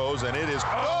up, throws, and it is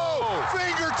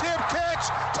fingertip catch.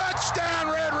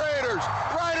 Touchdown, Red Raiders.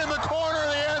 Right in the corner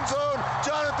of the end zone.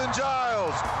 Jonathan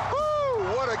Giles.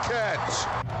 What a catch.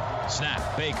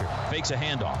 Snap. Baker fakes a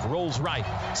handoff, rolls right,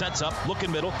 sets up, looking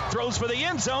middle, throws for the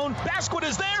end zone. Basquet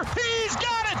is there. He's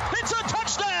got it. It's a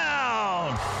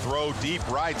touchdown. Throw deep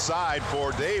right side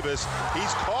for Davis.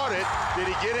 He's caught it. Did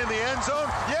he get in the end zone?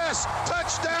 Yes.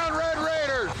 Touchdown, Red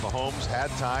Raiders. Mahomes had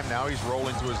time. Now he's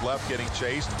rolling to his left, getting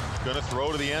chased. Going to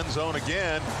throw to the end zone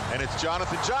again, and it's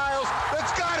Jonathan Giles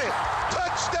that's got it.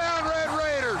 Touchdown, Red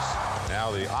Raiders. Now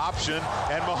the option,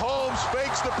 and Mahomes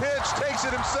fakes the pitch, takes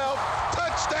it himself.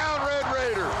 Touchdown, Red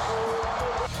Raiders.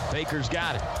 Baker's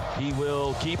got it. He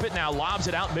will keep it. Now lobs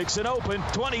it out, Mixon open.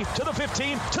 20 to the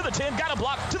 15, to the 10, got a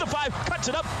block, to the 5, cuts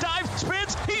it up, dive,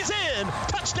 spins, he's in.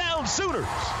 Touchdown, Sooners.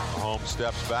 Mahomes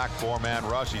steps back, 4-man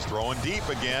rush. He's throwing deep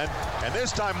again, and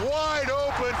this time wide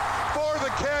open for the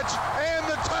catch, and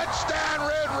the touchdown,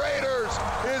 Red Raiders,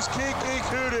 is Kiki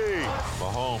Kuti.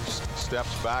 Mahomes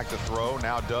steps back to throw,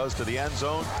 now does to the end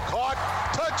zone. Caught,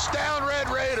 touchdown, Red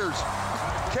Raiders.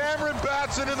 Cameron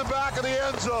Batson in the back of the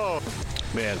end zone.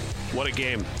 Man, what a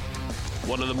game.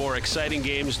 One of the more exciting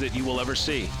games that you will ever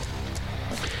see.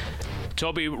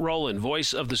 Toby Rowland,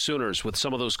 voice of the Sooners, with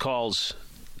some of those calls.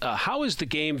 How is the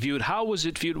game viewed? How was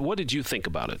it viewed? What did you think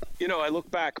about it? You know, I look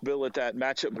back, Bill, at that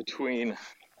matchup between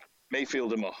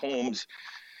Mayfield and Mahomes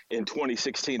in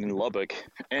 2016 in Lubbock,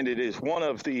 and it is one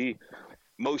of the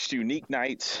most unique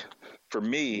nights for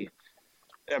me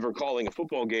ever calling a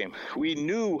football game. We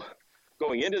knew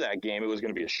going into that game it was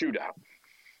going to be a shootout.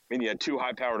 I mean, you had 2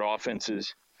 high-powered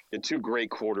offenses, you had 2 great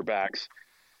quarterbacks.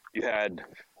 You had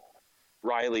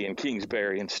Riley and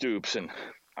Kingsbury and Stoops, and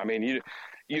I mean,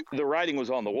 the writing was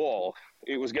on the wall.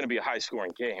 It was going to be a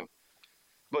high-scoring game.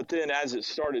 But then as it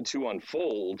started to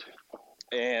unfold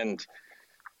and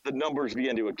the numbers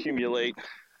began to accumulate,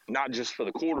 not just for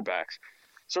the quarterbacks,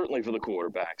 certainly for the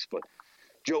quarterbacks, but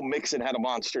Joe Mixon had a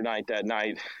monster night that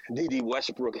night. D.D.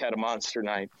 Westbrook had a monster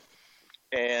night.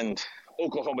 And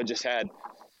Oklahoma just had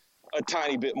a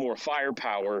tiny bit more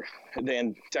firepower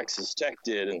than Texas Tech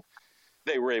did, and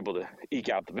they were able to eke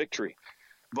out the victory.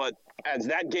 But as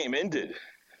that game ended,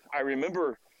 I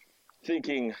remember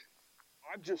thinking,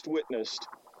 I've just witnessed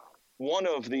one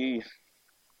of the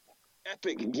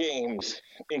epic games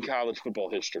in college football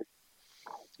history.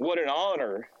 What an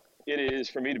honor it is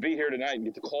for me to be here tonight and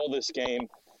get to call this game,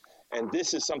 and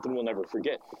this is something we'll never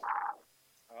forget.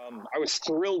 I was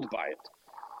thrilled by it.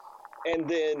 And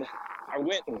then I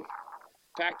went and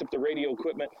packed up the radio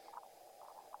equipment,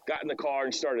 got in the car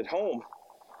and started home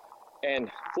and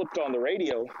flipped on the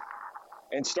radio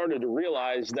and started to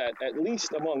realize that at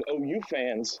least among OU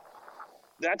fans,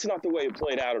 that's not the way it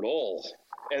played out at all.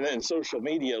 And then social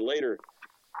media later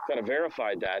kind of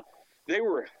verified that. They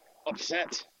were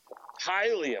upset,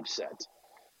 highly upset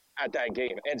at that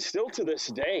game. And still to this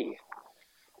day,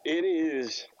 it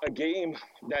is a game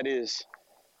that is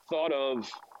thought of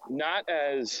not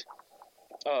as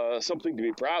something to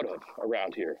be proud of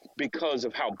around here because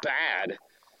of how bad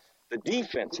the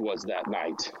defense was that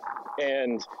night.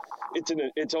 And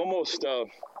it's almost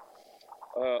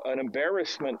an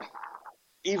embarrassment,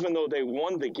 even though they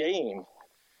won the game,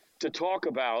 to talk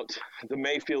about the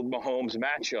Mayfield-Mahomes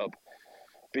matchup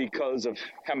because of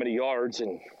how many yards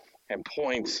and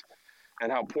points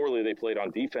and how poorly they played on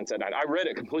defense that night. I read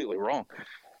it completely wrong.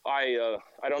 I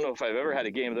don't know if I've ever had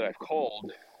a game that I've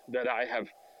called that I have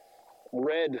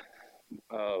read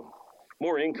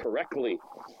more incorrectly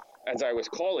as I was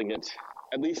calling it,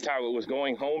 at least how it was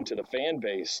going home to the fan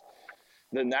base,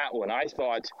 than that one. I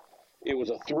thought it was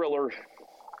a thriller,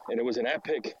 and it was an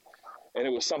epic, and it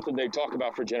was something they talk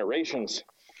about for generations.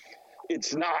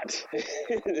 It's not.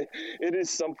 It is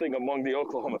something among the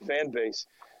Oklahoma fan base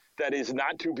that is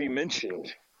not to be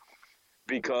mentioned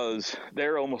because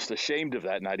they're almost ashamed of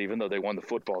that night, even though they won the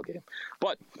football game.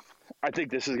 But I think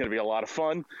this is going to be a lot of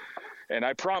fun, and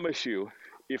I promise you,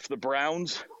 if the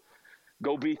Browns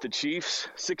go beat the Chiefs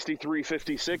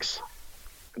 63-56,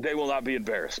 they will not be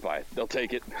embarrassed by it. They'll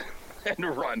take it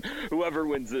and run, whoever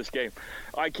wins this game.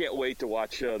 I can't wait to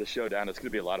watch the showdown. It's going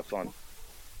to be a lot of fun.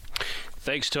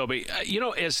 Thanks, Toby.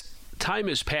 As time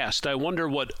has passed, I wonder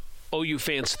what OU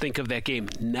fans think of that game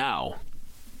now,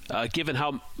 given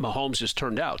how Mahomes has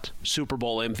turned out. Super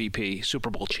Bowl MVP, Super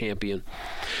Bowl champion.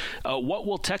 What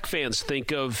will Tech fans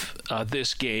think of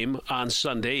this game on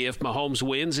Sunday if Mahomes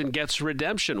wins and gets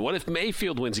redemption? What if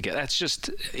Mayfield wins again?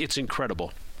 It's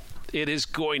incredible. It is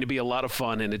going to be a lot of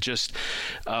fun, and it just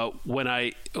when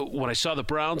I saw the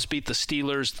Browns beat the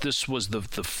Steelers, this was the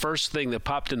first thing that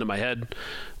popped into my head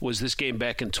was this game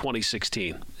back in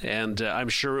 2016, and I'm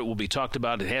sure it will be talked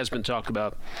about. It has been talked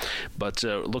about, but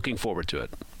looking forward to it,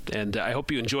 and I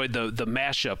hope you enjoyed the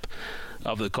mashup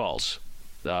of the calls.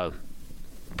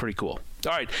 Pretty cool.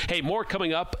 All right, hey, more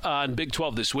coming up on Big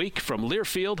 12 this week from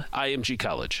Learfield IMG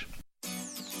College.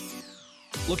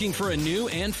 Looking for a new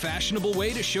and fashionable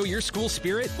way to show your school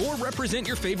spirit or represent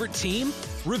your favorite team?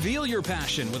 Reveal your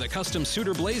passion with a custom suit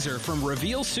or blazer from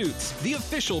Reveal Suits, the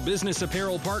official business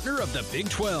apparel partner of the Big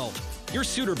 12. Your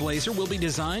suit or blazer will be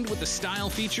designed with the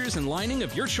style, features, and lining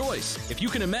of your choice. If you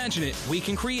can imagine it, we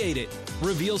can create it.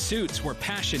 Reveal Suits, where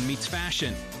passion meets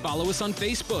fashion. Follow us on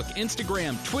Facebook,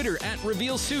 Instagram, Twitter at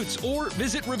Reveal Suits, or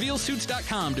visit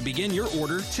RevealSuits.com to begin your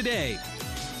order today.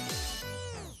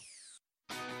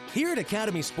 Here at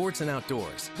Academy Sports and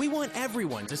Outdoors, we want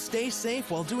everyone to stay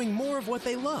safe while doing more of what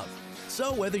they love.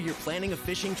 So whether you're planning a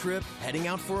fishing trip, heading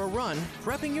out for a run,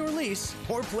 prepping your lease,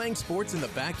 or playing sports in the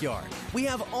backyard, we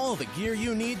have all the gear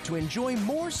you need to enjoy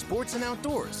more sports and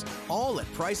outdoors, all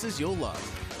at prices you'll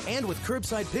love. And with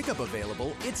curbside pickup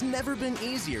available, it's never been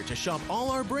easier to shop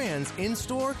all our brands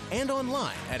in-store and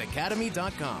online at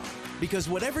academy.com. Because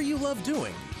whatever you love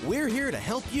doing, we're here to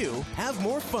help you have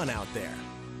more fun out there.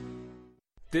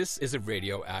 This is a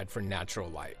radio ad for Natural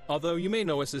Light, although you may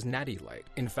know us as Natty Light.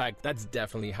 In fact, that's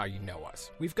definitely how you know us.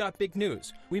 We've got big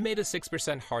news. We made a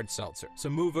 6% hard seltzer, so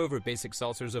move over basic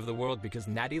seltzers of the world because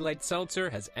Natty Light Seltzer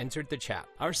has entered the chat.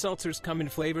 Our seltzers come in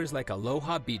flavors like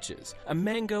Aloha Beaches, a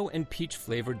mango and peach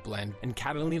flavored blend, and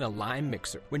Catalina Lime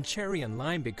Mixer, when cherry and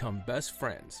lime become best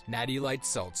friends. Natty Light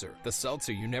Seltzer, the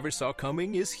seltzer you never saw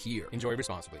coming, is here. Enjoy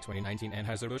responsibly. 2019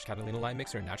 Anheuser-Busch Catalina Lime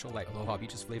Mixer and Natural Light Aloha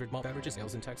Beaches flavored malt beverages,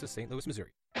 sales in Texas, St. Louis, Missouri.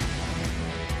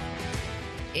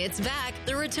 It's back,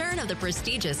 the return of the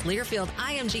prestigious Learfield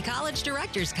IMG College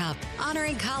Directors Cup,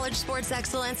 honoring college sports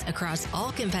excellence across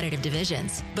all competitive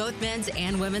divisions, both men's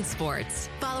and women's sports.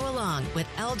 Follow along with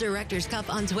L Directors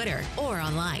Cup on Twitter or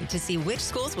online to see which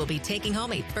schools will be taking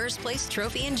home a first-place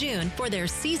trophy in June for their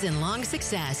season-long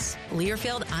success.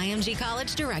 Learfield IMG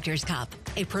College Directors Cup,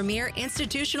 a premier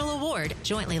institutional award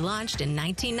jointly launched in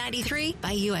 1993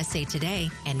 by USA Today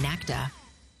and NACDA.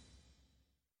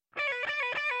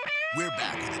 We're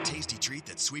back with a tasty treat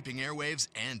that's sweeping airwaves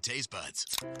and taste buds.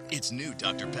 It's new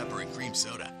Dr. Pepper and Cream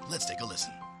Soda. Let's take a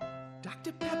listen.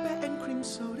 Dr. Pepper and Cream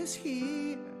Soda's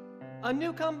here. A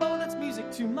new combo that's music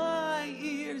to my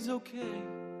ears, okay.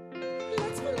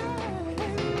 Let's play.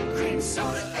 Cream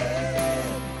Soda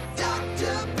and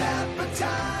Dr. Pepper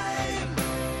time.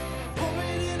 Pour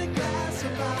it in a glass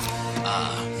of ice.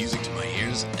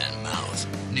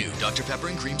 Dr. Pepper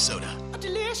and Cream Soda. A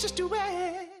delicious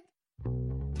duet.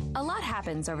 A lot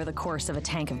happens over the course of a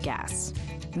tank of gas.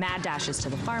 Mad dashes to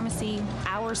the pharmacy,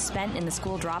 hours spent in the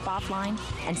school drop-off line,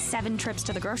 and 7 trips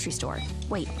to the grocery store.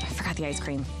 Wait, I forgot the ice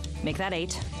cream. Make that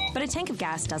 8. But a tank of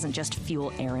gas doesn't just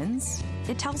fuel errands.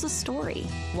 It tells a story.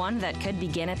 One that could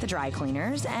begin at the dry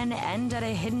cleaners and end at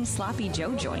a hidden Sloppy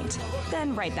Joe joint.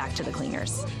 Then right back to the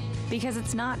cleaners. Because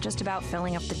it's not just about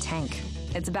filling up the tank.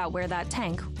 It's about where that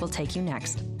tank will take you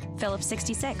next. Phillips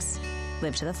 66.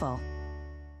 Live to the full.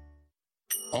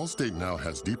 Allstate now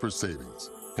has deeper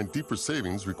savings, and deeper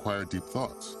savings require deep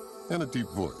thoughts and a deep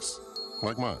voice,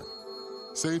 like mine.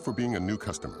 Save for being a new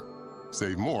customer.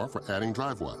 Save more for adding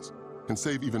DriveWise, and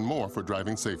save even more for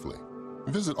driving safely.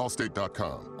 Visit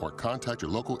Allstate.com or contact your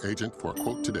local agent for a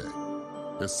quote today.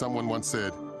 As someone once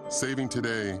said, saving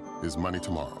today is money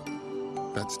tomorrow.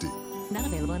 That's deep. Not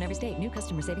available in every state. New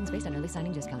customer savings based on early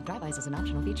signing discount. DriveWise is an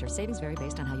optional feature. Savings vary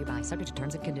based on how you buy. Subject to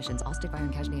terms and conditions. Allstate Fire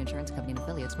and Casualty Insurance Company and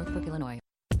affiliates. Northbrook, Illinois.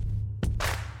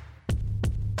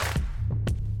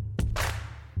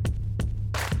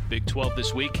 Big 12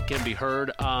 this week can be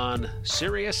heard on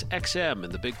Sirius XM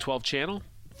in the Big 12 channel,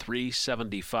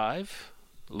 375.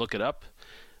 Look it up.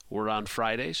 We're on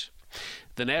Fridays.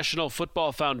 The National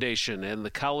Football Foundation and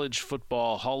the College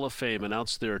Football Hall of Fame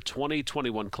announced their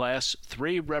 2021 class.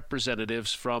 3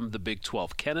 representatives from the Big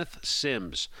 12. Kenneth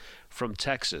Sims from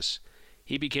Texas.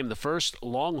 He became the first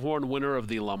Longhorn winner of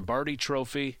the Lombardi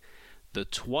Trophy, the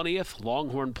 20th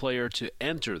Longhorn player to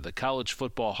enter the College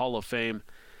Football Hall of Fame.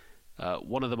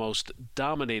 One of the most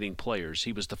dominating players.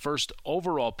 He was the first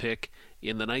overall pick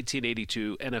in the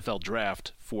 1982 NFL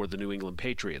Draft for the New England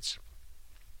Patriots.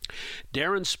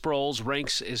 Darren Sproles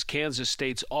ranks as Kansas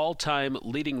State's all-time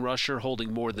leading rusher,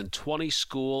 holding more than 20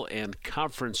 school and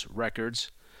conference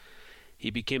records.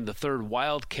 He became the 3rd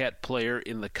Wildcat player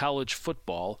in the College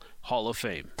Football Hall of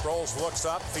Fame. Sproles looks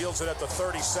up, fields it at the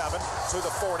 37, to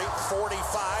the 40,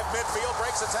 45, midfield,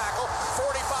 breaks a tackle,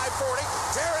 45-40,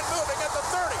 Darren moving at the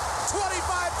 30,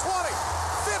 25-20,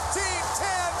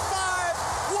 15-10,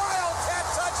 5, Wildcat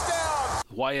touchdown!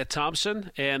 Wyatt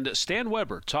Thompson and Stan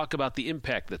Weber talk about the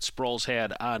impact that Sproles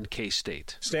had on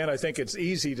K-State. Stan, I think it's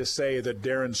easy to say that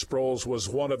Darren Sproles was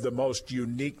one of the most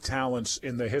unique talents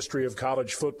in the history of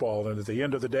college football. And at the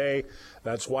end of the day,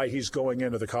 that's why he's going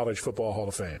into the College Football Hall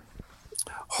of Fame.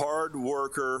 Hard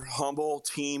worker, humble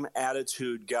team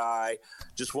attitude guy,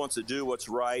 just wants to do what's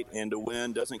right and to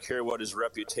win, doesn't care what his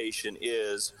reputation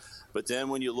is. But then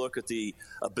when you look at the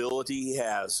ability he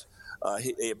has,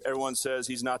 everyone says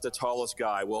he's not the tallest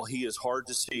guy. Well, he is hard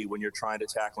to see when you're trying to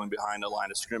tackle him behind the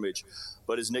line of scrimmage.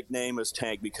 But his nickname is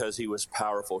Tank because he was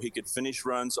powerful. He could finish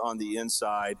runs on the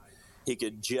inside. He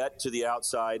could jet to the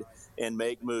outside and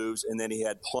make moves, and then he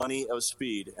had plenty of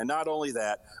speed. And not only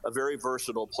that, a very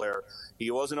versatile player. He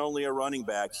wasn't only a running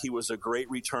back, he was a great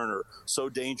returner, so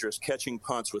dangerous, catching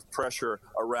punts with pressure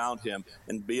around him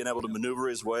and being able to maneuver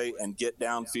his way and get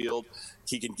downfield.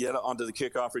 He can get onto the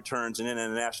kickoff returns, and then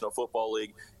in the National Football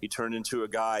League, he turned into a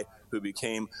guy who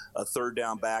became a 3rd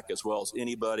down back as well as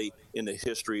anybody in the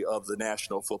history of the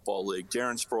National Football League.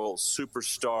 Darren Sproles,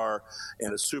 superstar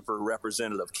and a super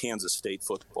representative of Kansas State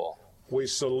football. We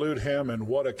salute him, and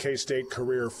what a K-State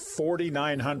career.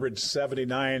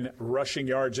 4,979 rushing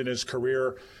yards in his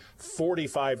career,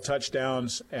 45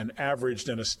 touchdowns, and averaged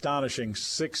an astonishing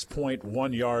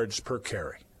 6.1 yards per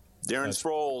carry. Darren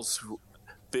Sproles,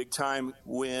 big-time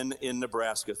win in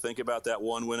Nebraska. Think about that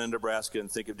one win in Nebraska and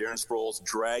think of Darren Sproles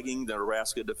dragging the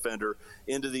Nebraska defender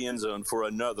into the end zone for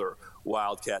another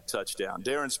Wildcat touchdown.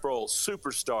 Darren Sproles,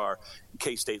 superstar,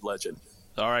 K-State legend.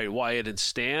 All right, Wyatt and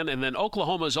Stan. And then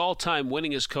Oklahoma's all-time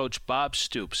winningest coach, Bob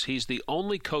Stoops. He's the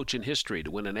only coach in history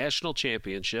to win a national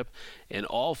championship in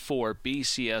all 4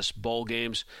 BCS bowl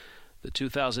games. The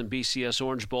 2000 BCS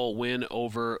Orange Bowl win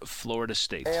over Florida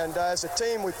State. And as a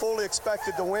team, we fully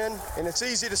expected to win. And it's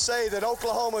easy to say that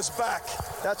Oklahoma's back.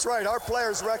 That's right. Our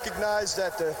players recognize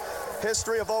that the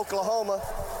history of Oklahoma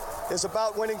is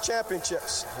about winning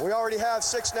championships. We already have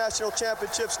 6 national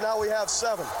championships. Now we have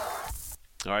 7.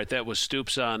 All right, that was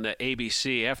Stoops on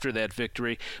ABC. After that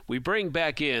victory, we bring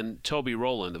back in Toby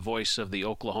Rowland, the voice of the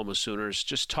Oklahoma Sooners,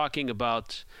 just talking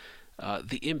about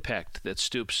the impact that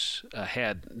Stoops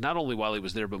had, not only while he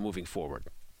was there, but moving forward.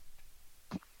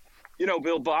 You know,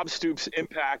 Bill, Bob Stoops'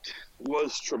 impact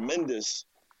was tremendous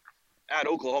at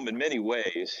Oklahoma in many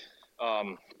ways.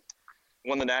 Won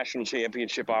the national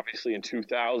championship, obviously, in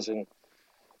 2000.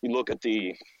 You look at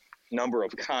the number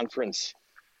of conference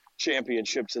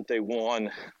championships that they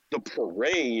won, the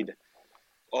parade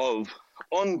of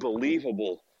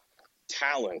unbelievable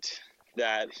talent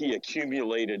that he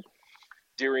accumulated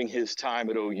during his time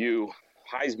at OU.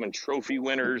 Heisman Trophy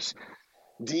winners,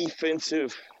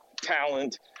 defensive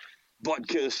talent,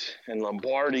 Butkus and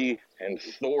Lombardi and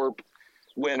Thorpe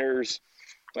winners,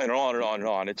 and on and on and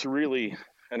on. It's really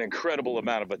an incredible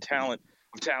amount of talent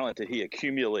that he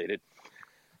accumulated.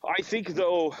 I think,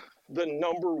 though, the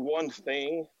number one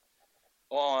thing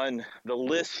on the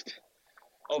list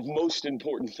of most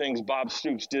important things Bob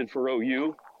Stoops did for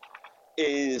OU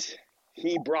is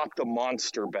he brought the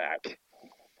monster back.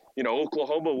 You know,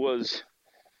 Oklahoma was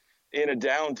in a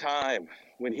down time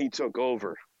when he took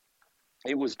over.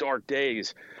 It was dark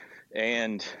days,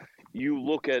 and you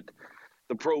look at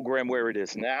the program where it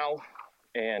is now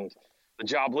and the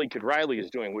job Lincoln Riley is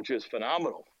doing, which is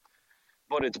phenomenal.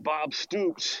 But it's Bob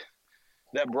Stoops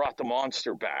that brought the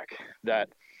monster back, that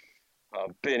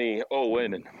Benny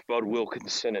Owen and Bud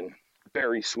Wilkinson and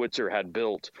Barry Switzer had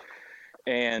built.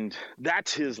 And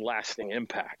that's his lasting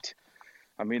impact.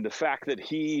 I mean, the fact that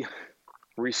he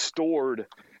restored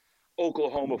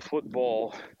Oklahoma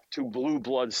football to blue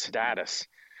blood status,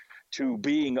 to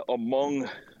being among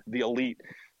the elite,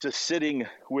 to sitting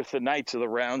with the Knights of the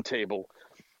Round Table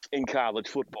in college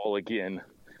football again,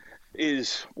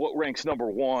 is what ranks number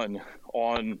one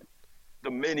on the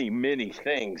many, many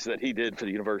things that he did for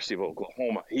the University of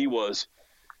Oklahoma. He was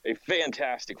a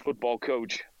fantastic football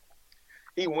coach.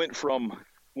 He went from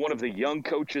one of the young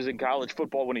coaches in college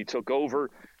football when he took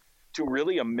over to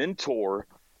really a mentor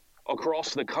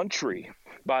across the country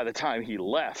by the time he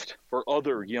left for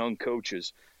other young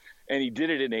coaches. And he did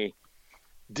it in a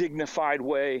dignified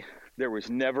way. There was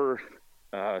never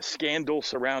scandal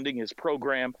surrounding his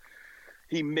program.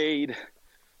 He made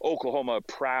Oklahoma a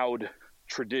proud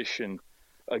tradition.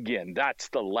 Again, that's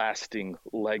the lasting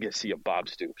legacy of Bob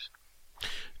Stoops.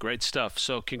 Great stuff.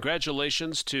 So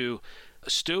congratulations to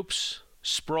Stoops,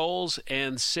 Sproles,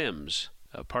 and Sims,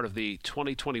 part of the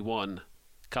 2021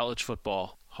 College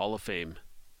Football Hall of Fame.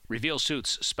 Reveal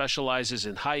Suits specializes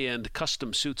in high-end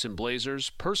custom suits and blazers,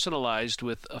 personalized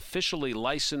with officially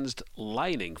licensed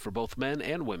lining for both men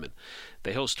and women.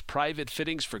 They host private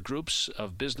fittings for groups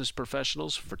of business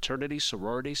professionals, fraternities,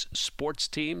 sororities, sports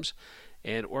teams,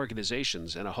 and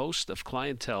organizations, and a host of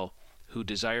clientele who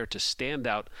desire to stand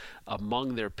out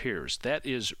among their peers. That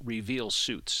is Reveal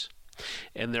Suits.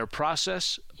 And their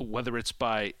process, whether it's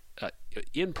by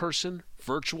in-person,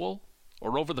 virtual,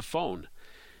 or over the phone,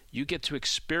 you get to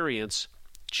experience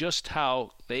just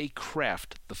how they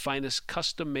craft the finest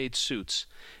custom-made suits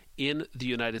in the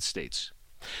United States.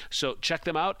 So check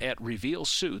them out at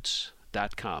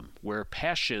revealsuits.com, where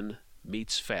passion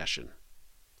meets fashion.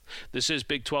 This is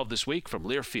Big 12 This Week from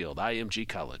Learfield IMG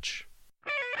College.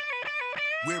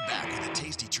 We're back with a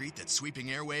tasty treat that's sweeping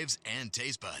airwaves and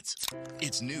taste buds.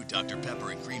 It's new Dr. Pepper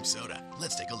and Cream Soda.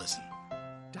 Let's take a listen.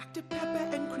 Dr.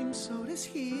 Pepper and Cream Soda's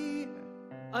here.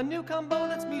 A new combo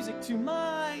that's music to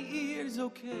my ears,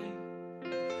 okay.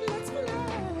 Let's play.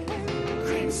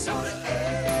 Cream Soda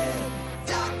and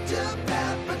Dr.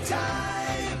 Pepper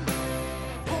time.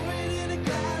 Pour it in a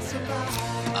glass of ice.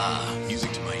 Ah,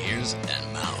 music to my ears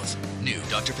and mouth. New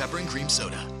Dr. Pepper and Cream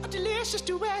Soda. A delicious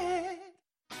duet.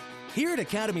 Here at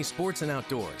Academy Sports and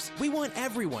Outdoors, we want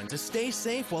everyone to stay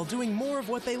safe while doing more of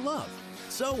what they love.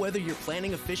 So whether you're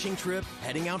planning a fishing trip,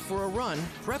 heading out for a run,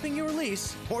 prepping your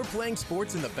lease, or playing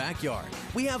sports in the backyard,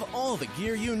 we have all the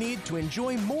gear you need to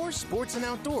enjoy more sports and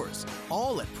outdoors,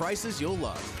 all at prices you'll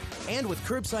love. And with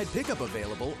curbside pickup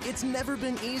available, it's never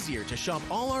been easier to shop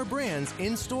all our brands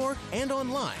in-store and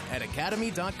online at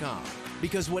academy.com.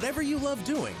 Because whatever you love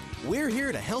doing, we're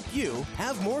here to help you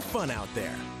have more fun out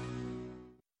there.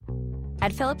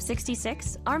 At Phillips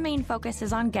 66, our main focus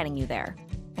is on getting you there.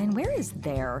 And where is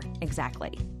there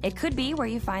exactly? It could be where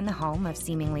you find the home of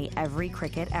seemingly every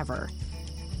cricket ever.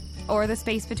 Or the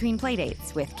space between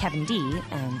playdates with Kevin D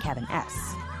and Kevin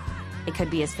S. It could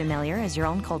be as familiar as your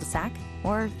own cul-de-sac,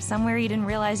 or somewhere you didn't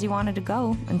realize you wanted to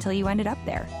go until you ended up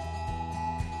there.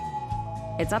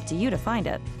 It's up to you to find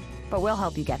it, but we'll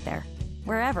help you get there,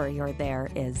 wherever your there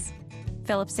is.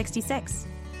 Phillips 66.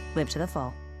 Live to the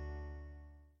full.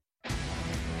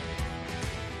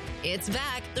 It's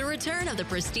back, the return of the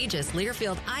prestigious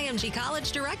Learfield IMG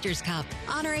College Directors Cup,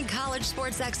 honoring college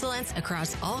sports excellence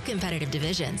across all competitive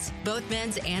divisions, both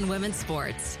men's and women's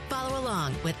sports. Follow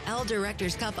along with L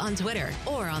Directors Cup on Twitter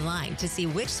or online to see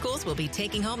which schools will be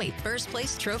taking home a first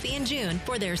place trophy in June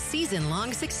for their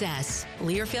season-long success.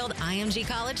 Learfield IMG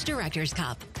College Directors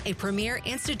Cup, a premier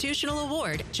institutional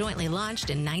award jointly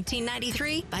launched in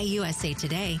 1993 by USA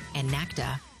Today and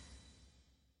NACDA.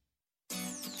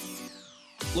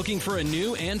 Looking for a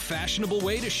new and fashionable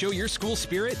way to show your school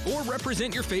spirit or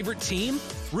represent your favorite team?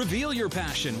 Reveal your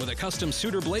passion with a custom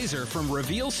suitor blazer from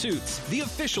Reveal Suits, the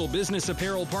official business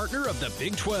apparel partner of the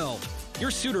Big 12.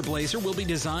 Your suitor blazer will be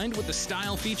designed with the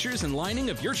style, features, and lining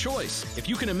of your choice. If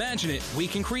you can imagine it, we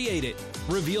can create it.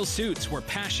 Reveal Suits, where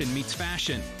passion meets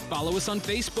fashion. Follow us on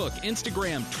Facebook,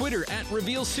 Instagram, Twitter at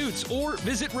Reveal Suits, or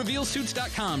visit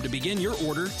RevealSuits.com to begin your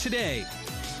order today.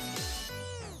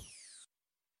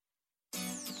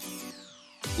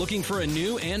 Looking for a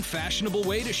new and fashionable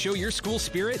way to show your school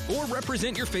spirit or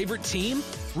represent your favorite team?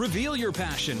 Reveal your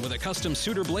passion with a custom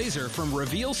suitor blazer from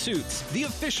Reveal Suits, the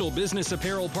official business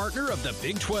apparel partner of the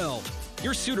Big 12.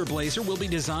 Your suitor blazer will be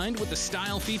designed with the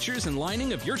style, features, and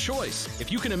lining of your choice.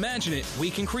 If you can imagine it,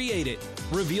 we can create it.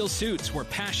 Reveal Suits, where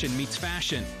passion meets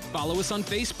fashion. Follow us on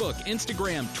Facebook,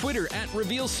 Instagram, Twitter at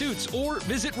Reveal Suits, or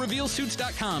visit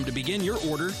RevealSuits.com to begin your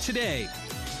order today.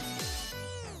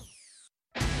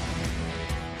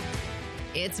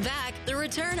 It's back, the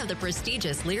return of the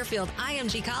prestigious Learfield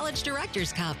IMG College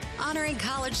Directors Cup, honoring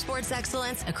college sports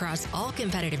excellence across all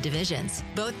competitive divisions,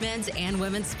 both men's and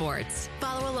women's sports.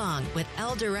 Follow along with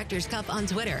L Directors Cup on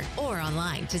Twitter or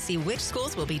online to see which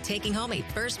schools will be taking home a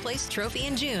first-place trophy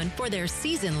in June for their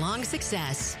season-long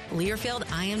success. Learfield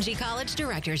IMG College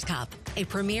Directors Cup, a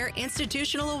premier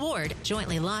institutional award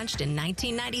jointly launched in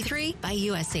 1993 by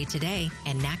USA Today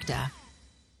and NACDA.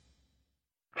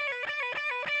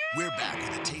 We're back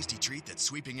with a tasty treat that's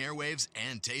sweeping airwaves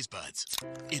and taste buds.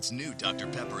 It's new Dr.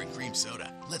 Pepper and Cream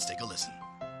Soda. Let's take a listen.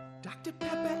 Dr.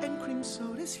 Pepper and Cream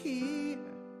Soda's here.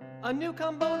 A new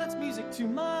combo that's music to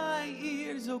my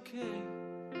ears, okay.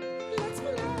 Let's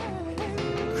play.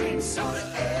 Cream Soda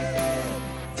and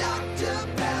Dr.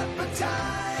 Pepper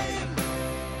time.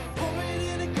 Pour it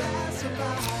in a glass of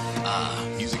ice. Ah,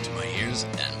 music to my ears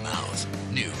and mouth.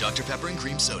 New Dr. Pepper and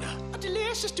Cream Soda. A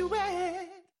delicious duet.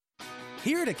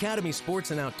 Here at Academy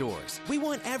Sports and Outdoors, we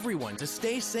want everyone to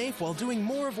stay safe while doing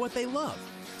more of what they love.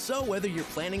 So whether you're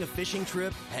planning a fishing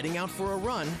trip, heading out for a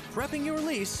run, prepping your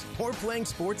release, or playing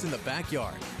sports in the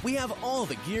backyard, we have all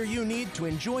the gear you need to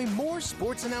enjoy more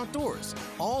sports and outdoors,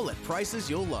 all at prices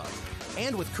you'll love.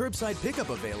 And with curbside pickup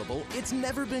available, it's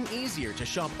never been easier to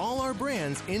shop all our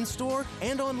brands in-store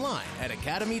and online at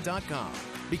academy.com.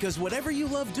 Because whatever you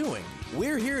love doing,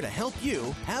 we're here to help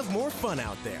you have more fun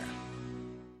out there.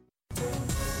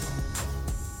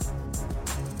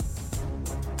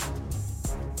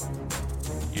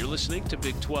 You're listening to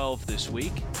Big 12 This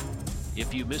Week.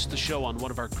 If you missed the show on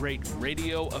one of our great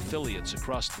radio affiliates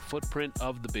across the footprint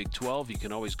of the Big 12, you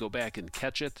can always go back and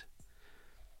catch it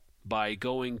by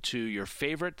going to your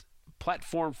favorite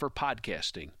platform for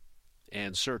podcasting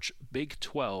and search Big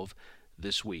 12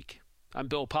 This Week. I'm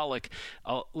Bill Pollack.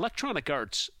 Electronic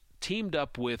Arts teamed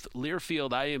up with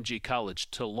Learfield IMG College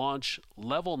to launch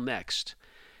Level Next,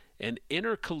 an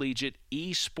intercollegiate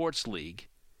esports league.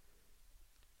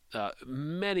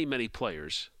 Many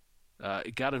players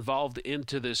got involved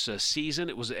into this season.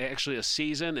 It was actually a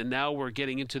season, and now we're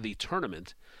getting into the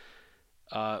tournament.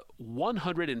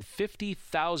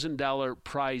 $150,000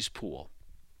 prize pool.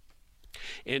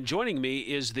 And joining me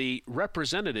is the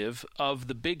representative of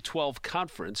the Big 12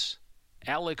 Conference,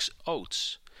 Alex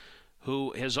Oates,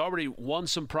 who has already won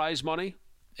some prize money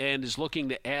and is looking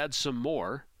to add some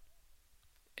more.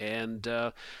 And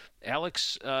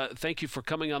Alex, thank you for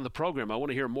coming on the program. I want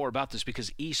to hear more about this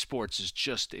because esports is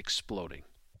just exploding.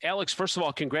 Alex, first of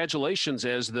all, congratulations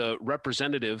as the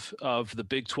representative of the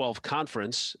Big 12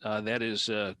 Conference. That is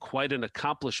quite an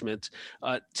accomplishment.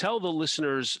 Tell the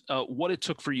listeners what it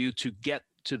took for you to get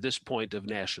to this point of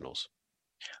nationals.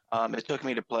 It took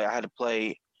me to play. I had to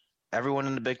play everyone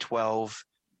in the Big 12,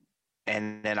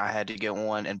 and then I had to get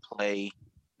on and play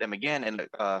them again. And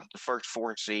the first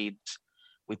four seeds,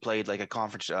 we played like a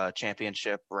conference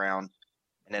championship round,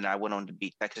 and then I went on to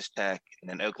beat Texas Tech and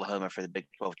then Oklahoma for the Big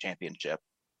 12 championship.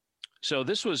 So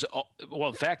this was, well,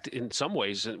 in fact, in some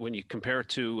ways, when you compare it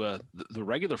to the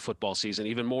regular football season,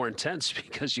 even more intense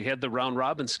because you had the round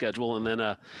robin schedule and then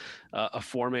a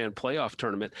four-man playoff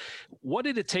tournament. What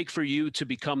did it take for you to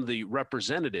become the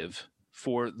representative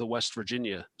for the West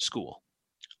Virginia school?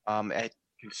 It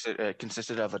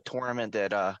consisted of a tournament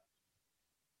that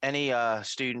any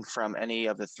student from any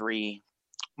of the three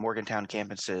Morgantown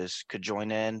campuses could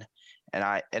join in.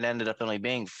 And it ended up only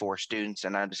being 4 students,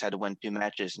 and I just had to win 2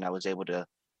 matches, and I was able to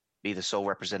be the sole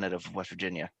representative of West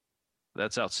Virginia.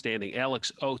 That's outstanding. Alex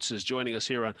Oates is joining us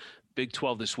here on Big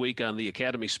 12 This Week on the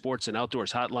Academy Sports and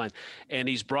Outdoors Hotline, and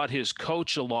he's brought his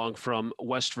coach along from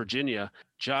West Virginia,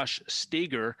 Josh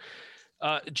Steger.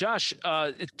 Josh,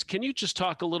 can you just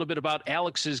talk a little bit about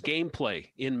Alex's gameplay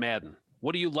in Madden?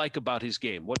 What do you like about his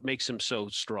game? What makes him so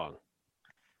strong?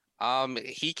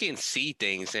 He can see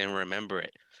things and remember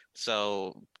it.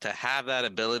 So to have that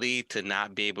ability to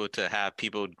not be able to have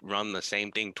people run the same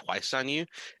thing twice on you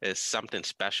is something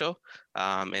special.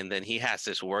 And then he has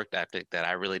this work ethic that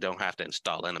I really don't have to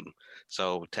install in him.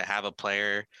 So to have a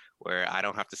player where I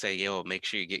don't have to say, yo, make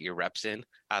sure you get your reps in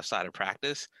outside of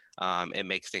practice, it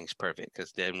makes things perfect.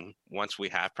 Because then once we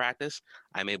have practice,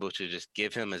 I'm able to just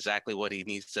give him exactly what he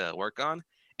needs to work on,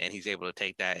 and he's able to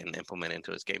take that and implement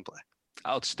into his gameplay.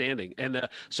 Outstanding. And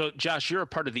so, Josh, you're a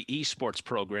part of the esports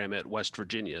program at West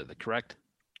Virginia, correct?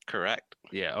 Correct.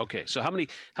 Yeah. Okay. So how many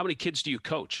kids do you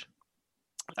coach?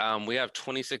 We have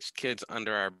 26 kids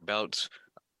under our belts,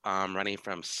 running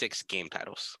from 6 game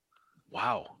titles.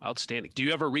 Wow. Outstanding. Do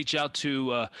you ever reach out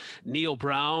to Neil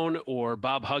Brown or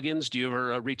Bob Huggins? Do you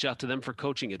ever reach out to them for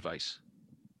coaching advice?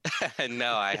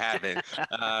 No, I haven't.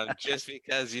 Just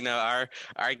because,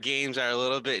 our games are a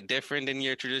little bit different than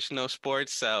your traditional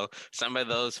sports. So some of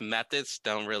those methods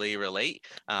don't really relate.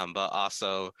 But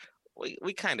also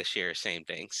we kind of share same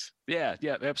things. Yeah,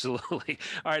 absolutely.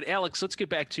 All right, Alex, let's get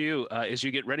back to you as you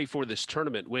get ready for this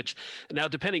tournament, which now,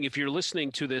 depending if you're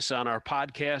listening to this on our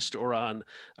podcast or on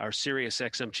our Sirius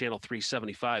XM channel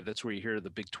 375, that's where you hear the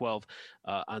Big 12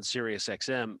 on Sirius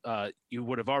XM, you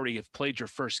would have already have played your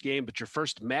first game, but your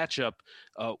first matchup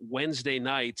Wednesday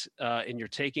night, and you're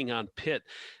taking on Pitt.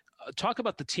 Talk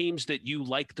about the teams that you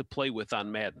like to play with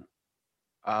on Madden.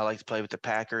 I like to play with the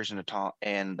Packers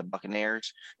and the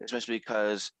Buccaneers, especially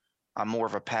because I'm more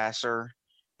of a passer,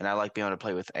 and I like being able to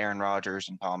play with Aaron Rodgers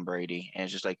and Tom Brady. And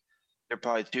it's just like they're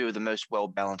probably two of the most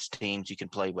well-balanced teams you can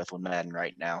play with Madden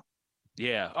right now.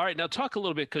 Yeah. All right. Now talk a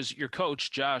little bit, because your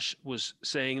coach, Josh, was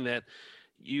saying that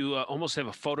you almost have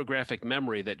a photographic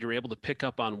memory, that you're able to pick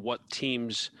up on what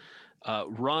teams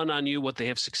run on you, what they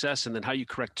have success, and then how you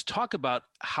correct. Talk about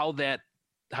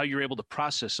how you're able to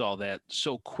process all that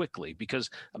so quickly, because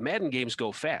Madden games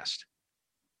go fast.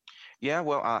 Yeah,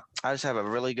 well, I just have a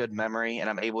really good memory, and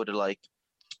I'm able to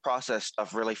process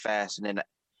stuff really fast. And then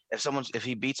if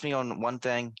he beats me on one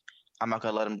thing, I'm not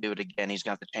going to let him do it again. He's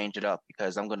going to have to change it up,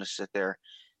 because I'm going to sit there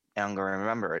and I'm going to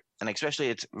remember it. And especially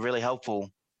it's really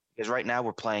helpful because right now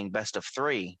we're playing best of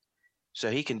 3. So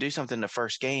he can do something in the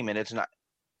first game, and it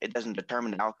doesn't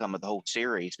determine the outcome of the whole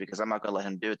series, because I'm not going to let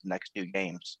him do it the next 2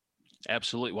 games.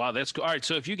 Absolutely. Wow, that's cool. All right,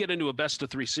 so if you get into a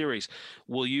best-of-3 series,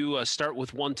 will you start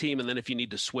with one team, and then if you need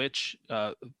to switch,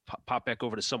 pop back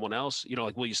over to someone else?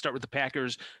 Will you start with the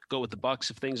Packers, go with the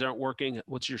Bucs if things aren't working?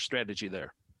 What's your strategy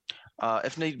there?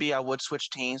 If need be, I would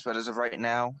switch teams, but as of right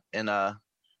now, in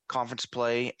conference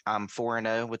play, I'm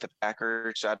 4-0 with the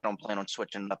Packers, so I don't plan on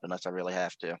switching up unless I really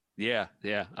have to. Yeah,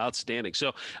 outstanding. So,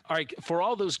 all right, for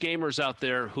all those gamers out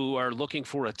there who are looking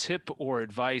for a tip or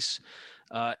advice,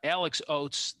 Alex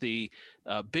Oates, the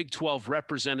Big 12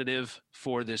 representative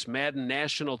for this Madden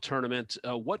National Tournament,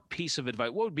 what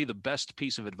would be the best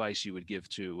piece of advice you would give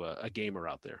to a gamer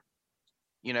out there?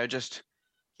 Just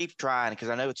keep trying, because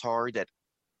I know it's hard that,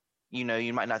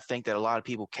 you might not think that a lot of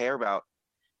people care about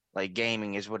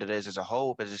gaming is what it is as a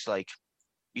whole, but it's just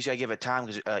you gotta give it time,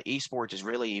 because esports is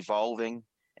really evolving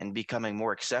and becoming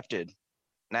more accepted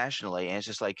nationally. And it's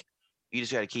just you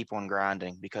just got to keep on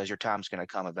grinding, because your time's going to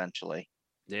come eventually.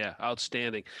 Yeah,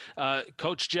 outstanding.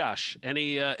 Coach Josh,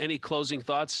 any closing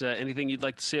thoughts? Anything you'd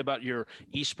like to say about your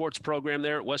esports program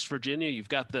there at West Virginia? You've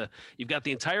got the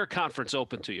entire conference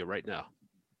open to you right now.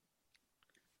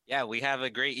 Yeah, we have a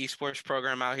great esports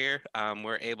program out here.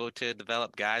 We're able to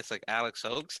develop guys like Alex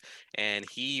Oates, and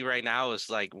he right now is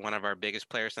one of our biggest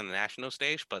players on the national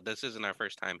stage, but this isn't our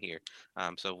first time here.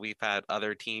 So we've had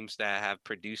other teams that have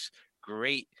produced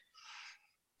great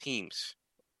teams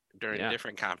during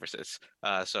different conferences.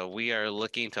 So we are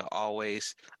looking to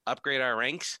always upgrade our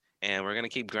ranks, and we're going to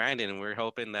keep grinding. And we're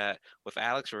hoping that with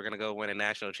Alex, we're going to go win a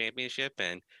national championship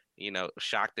and,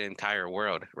 shock the entire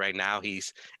world. Right now,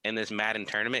 he's in this Madden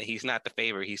tournament. He's not the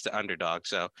favorite. He's the underdog.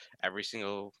 So every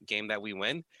single game that we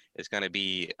win is going to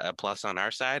be a plus on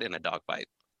our side and a dogfight.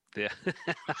 Yeah.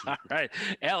 All right.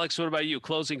 Alex, what about you?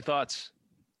 Closing thoughts?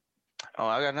 Oh,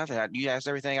 I got nothing. You asked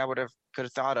everything I could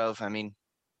have thought of. I mean,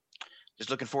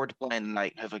 just looking forward to playing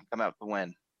tonight. Hopefully come out to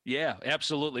win. Yeah,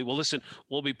 absolutely. Well, listen,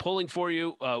 we'll be pulling for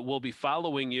you. We'll be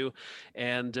following you,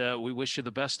 and we wish you the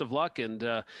best of luck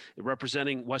and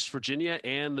representing West Virginia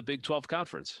and the Big 12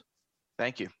 Conference.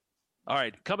 Thank you. All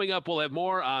right, coming up, we'll have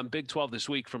more on Big 12 This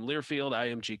Week from Learfield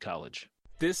IMG College.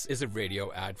 This is a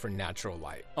radio ad for Natural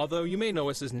Light. Although you may know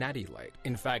us as Natty Light.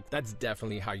 In fact, that's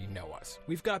definitely how you know us.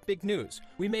 We've got big news.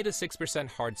 We made a 6%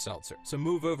 hard seltzer. So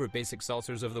move over basic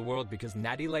seltzers of the world because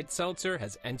Natty Light Seltzer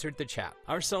has entered the chat.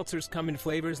 Our seltzers come in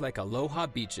flavors like Aloha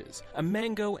Beaches, a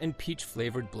mango and peach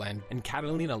flavored blend, and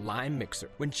Catalina Lime Mixer.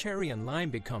 When cherry and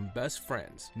lime become best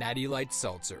friends. Natty Light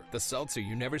Seltzer. The seltzer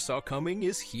you never saw coming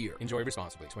is here. Enjoy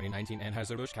responsibly. 2019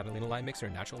 Anheuser-Busch Catalina Lime Mixer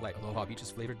and Natural Light Aloha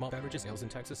Beaches flavored malt beverages. Sales in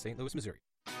Texas, St. Louis, Missouri.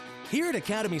 Here at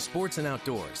Academy Sports and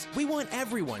Outdoors, we want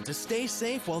everyone to stay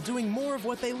safe while doing more of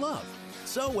what they love.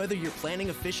 So whether you're planning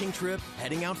a fishing trip,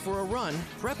 heading out for a run,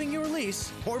 prepping your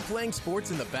release, or playing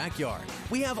sports in the backyard,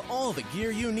 we have all the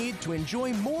gear you need to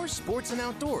enjoy more sports and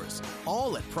outdoors,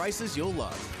 all at prices you'll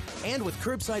love. And with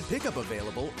curbside pickup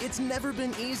available, it's never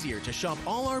been easier to shop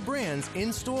all our brands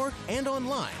in-store and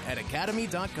online at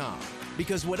academy.com.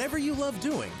 Because whatever you love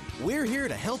doing, we're here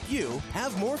to help you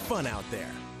have more fun out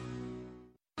there.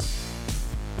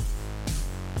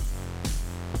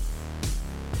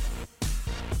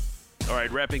 All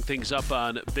right, wrapping things up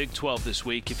on Big 12 this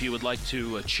week. If you would like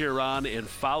to cheer on and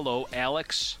follow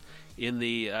Alex in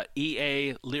the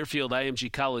EA Learfield IMG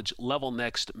College Level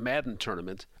Next Madden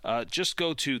tournament, just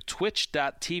go to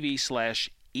twitch.tv/EA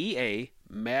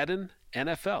Madden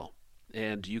NFL,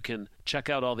 and you can check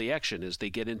out all the action as they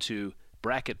get into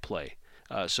bracket play.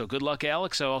 So good luck,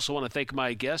 Alex. I also want to thank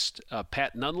my guest,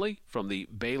 Pat Nunley from the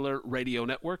Baylor Radio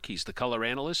Network. He's the color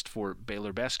analyst for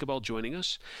Baylor basketball, joining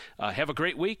us. Have a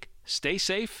great week. Stay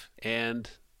safe,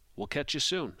 and we'll catch you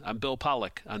soon. I'm Bill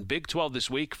Pollack on Big 12 this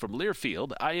week from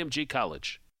Learfield IMG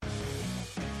College.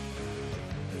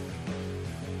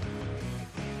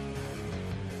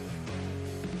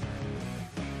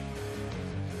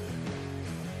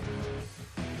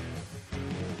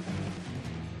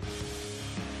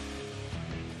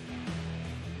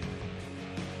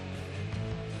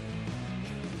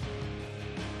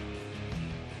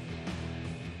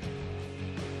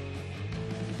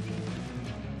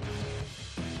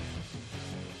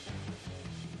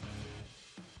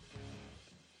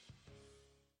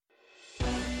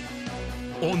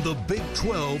 On the Big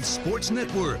 12 Sports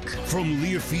Network from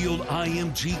Learfield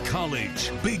IMG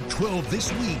College. Big 12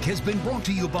 This Week has been brought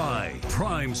to you by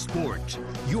Prime Sport,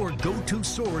 your go-to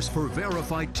source for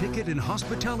verified ticket and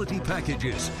hospitality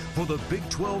packages for the Big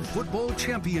 12 Football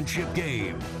Championship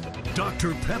game.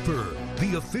 Dr. Pepper,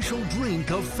 the official drink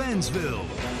of Fansville.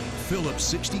 Phillips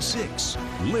 66,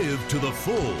 live to the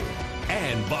full.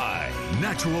 And by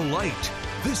Natural Light.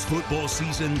 This football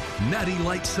season, Natty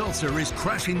Light Seltzer is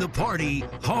crashing the party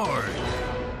hard.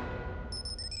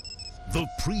 The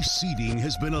preceding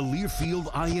has been a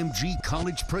Learfield IMG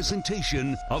College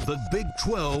presentation of the Big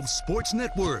 12 Sports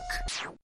Network.